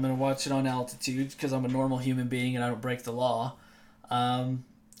about. I'm going to watch it on Altitude because I'm a normal human being and I don't break the law. And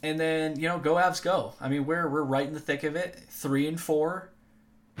then, go Avs go. I mean, we're right in the thick of it. 3-4.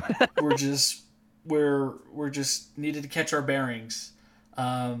 We're just needed to catch our bearings.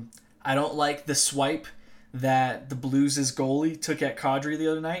 I don't like the swipe that the Blues' goalie took at Kadri the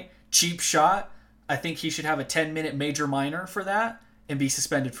other night. Cheap shot. I think he should have a 10-minute major minor for that and be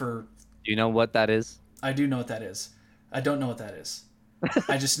suspended for... Do you know what that is? I do know what that is. I don't know what that is.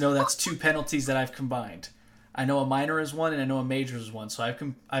 I just know that's 2 penalties that I've combined. I know a minor is 1 and I know a major is 1. So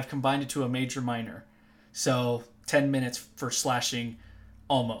I've combined it to a major minor. So 10 minutes for slashing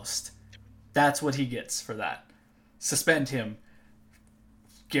almost. That's what he gets for that. Suspend him.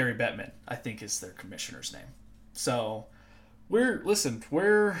 Gary Bettman, I think, is their commissioner's name. So we're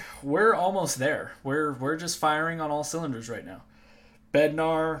almost there. We're just firing on all cylinders right now.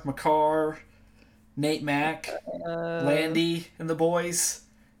 Bednar, Makar, Nate Mack, Landy, and the boys,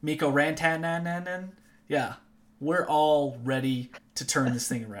 Mikko Rantanen. Yeah, we're all ready to turn this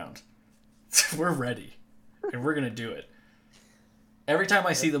thing around. We're ready, and we're gonna do it. Every time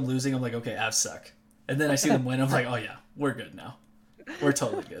I see them losing, I'm like, okay, Avs suck. And then I see them win, I'm like, oh yeah, we're good now. We're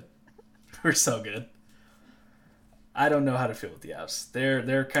totally good. We're so good. I don't know how to feel with the Avs.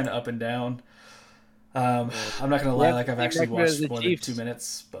 They're kind of up and down. I'm not gonna lie, like I've actually watched more than 2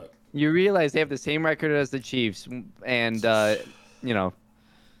 minutes, but you realize they have the same record as the Chiefs, and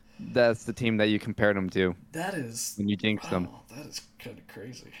that's the team that you compared them to. That is when you jinx them. That is kind of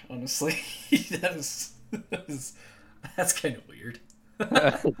crazy, honestly. that's kind of weird.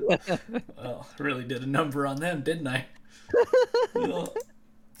 Well, I really did a number on them, didn't I?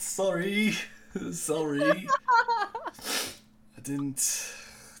 Sorry. I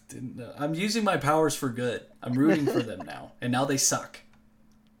didn't know. I'm using my powers for good. I'm rooting for them now, and now they suck.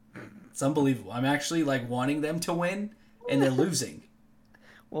 It's unbelievable. I'm actually wanting them to win, and they're losing.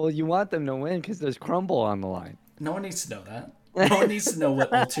 Well, you want them to win because there's Crumble on the line. No one needs to know that. No one needs to know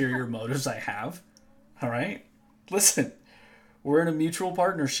what ulterior motives I have. All right? Listen, we're in a mutual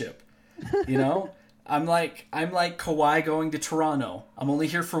partnership. I'm like Kawhi going to Toronto. I'm only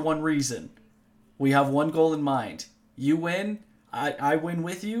here for one reason. We have one goal in mind. You win, I win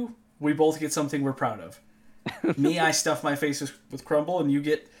with you. We both get something we're proud of. Me, I stuff my face with Crumble, and you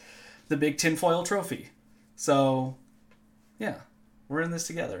get the big tinfoil trophy. So, yeah, we're in this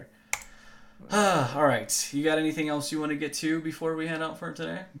together. All right. You got anything else you want to get to before we head out for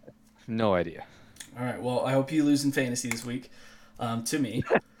today? No idea. All right. Well, I hope you lose in fantasy this week. To me.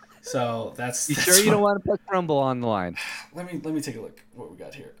 So that's. You sure you don't want to put Crumble on the line? Let me take a look at what we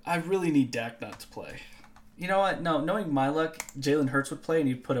got here. I really need Dak not to play. You know what? No, knowing my luck, Jalen Hurts would play and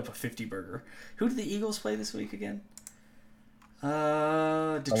he'd put up a 50 burger. Who did the Eagles play this week again?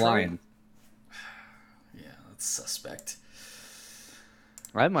 Detroit. The Lions. Yeah, that's suspect.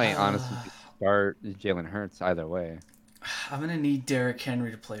 I might honestly start Jalen Hurts either way. I'm gonna need Derrick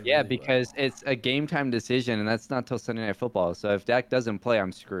Henry to play. Yeah, because it's a game time decision, and that's not till Sunday Night Football. So if Dak doesn't play,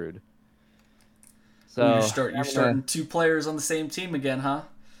 I'm screwed. So you're starting 2 players on the same team again, huh?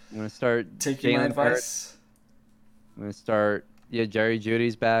 I'm gonna start taking my advice. I'm gonna start. Yeah, Jerry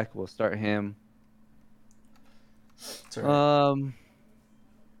Judy's back. We'll start him. Right.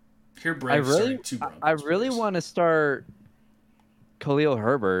 Here, Braves I really want to start Khalil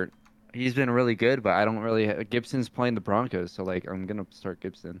Herbert. He's been really good, but I don't really. Gibson's playing the Broncos, so like I'm gonna start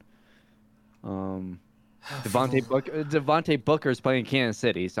Gibson. Devontae Booker's playing Kansas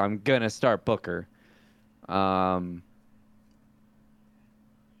City, so I'm gonna start Booker.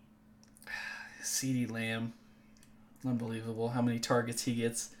 CeeDee Lamb, unbelievable how many targets he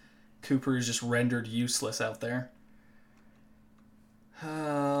gets. Cooper is just rendered useless out there.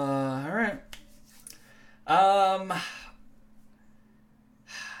 All right.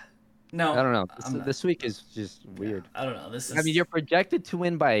 No, I don't know. This week is just weird. Yeah, I don't know. I mean, you're projected to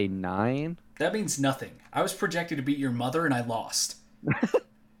win by 9. That means nothing. I was projected to beat your mother, and I lost.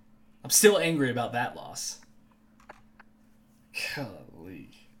 I'm still angry about that loss.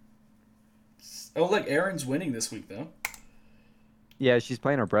 Golly. Oh, look, Erin's winning this week, though. Yeah, she's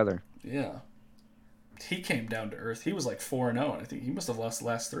playing her brother. Yeah. He came down to earth. He was like 4-0, and I think he must have lost the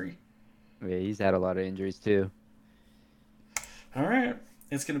last 3. Yeah, he's had a lot of injuries, too. All right.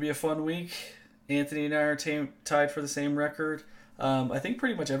 It's going to be a fun week. Anthony and I are tied for the same record. I think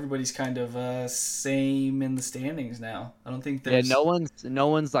pretty much everybody's kind of same in the standings now. I don't think there's... Yeah, no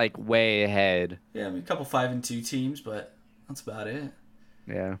one's like way ahead. Yeah, I mean, a couple 5-2 teams, but that's about it.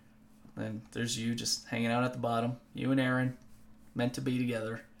 Yeah. Then there's you just hanging out at the bottom. You and Erin, meant to be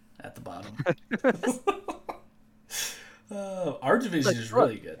together at the bottom. Our division is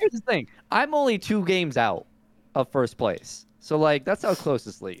really good. Here's the thing. I'm only 2 games out of first place. So, like, that's how close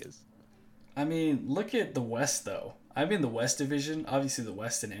this league is. I mean, look at the West, though. I'm in the West division. Obviously, the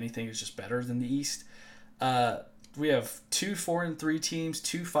West in anything is just better than the East. We have 2 4-3 teams,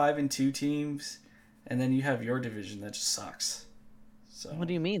 2 5-2 teams, and then you have your division that just sucks. So what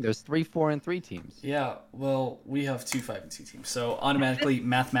do you mean? There's 3 4-3 teams. Yeah, well, we have 2 5-2 teams, so automatically,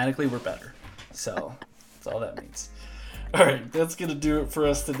 mathematically, we're better. So that's all that means. All right, that's gonna do it for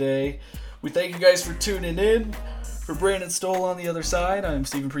us today. We thank you guys for tuning in. For Brandon Stoll on the other side, I'm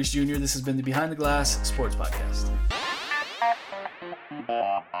Stephen Priest Jr. This has been the Behind the Glass Sports Podcast.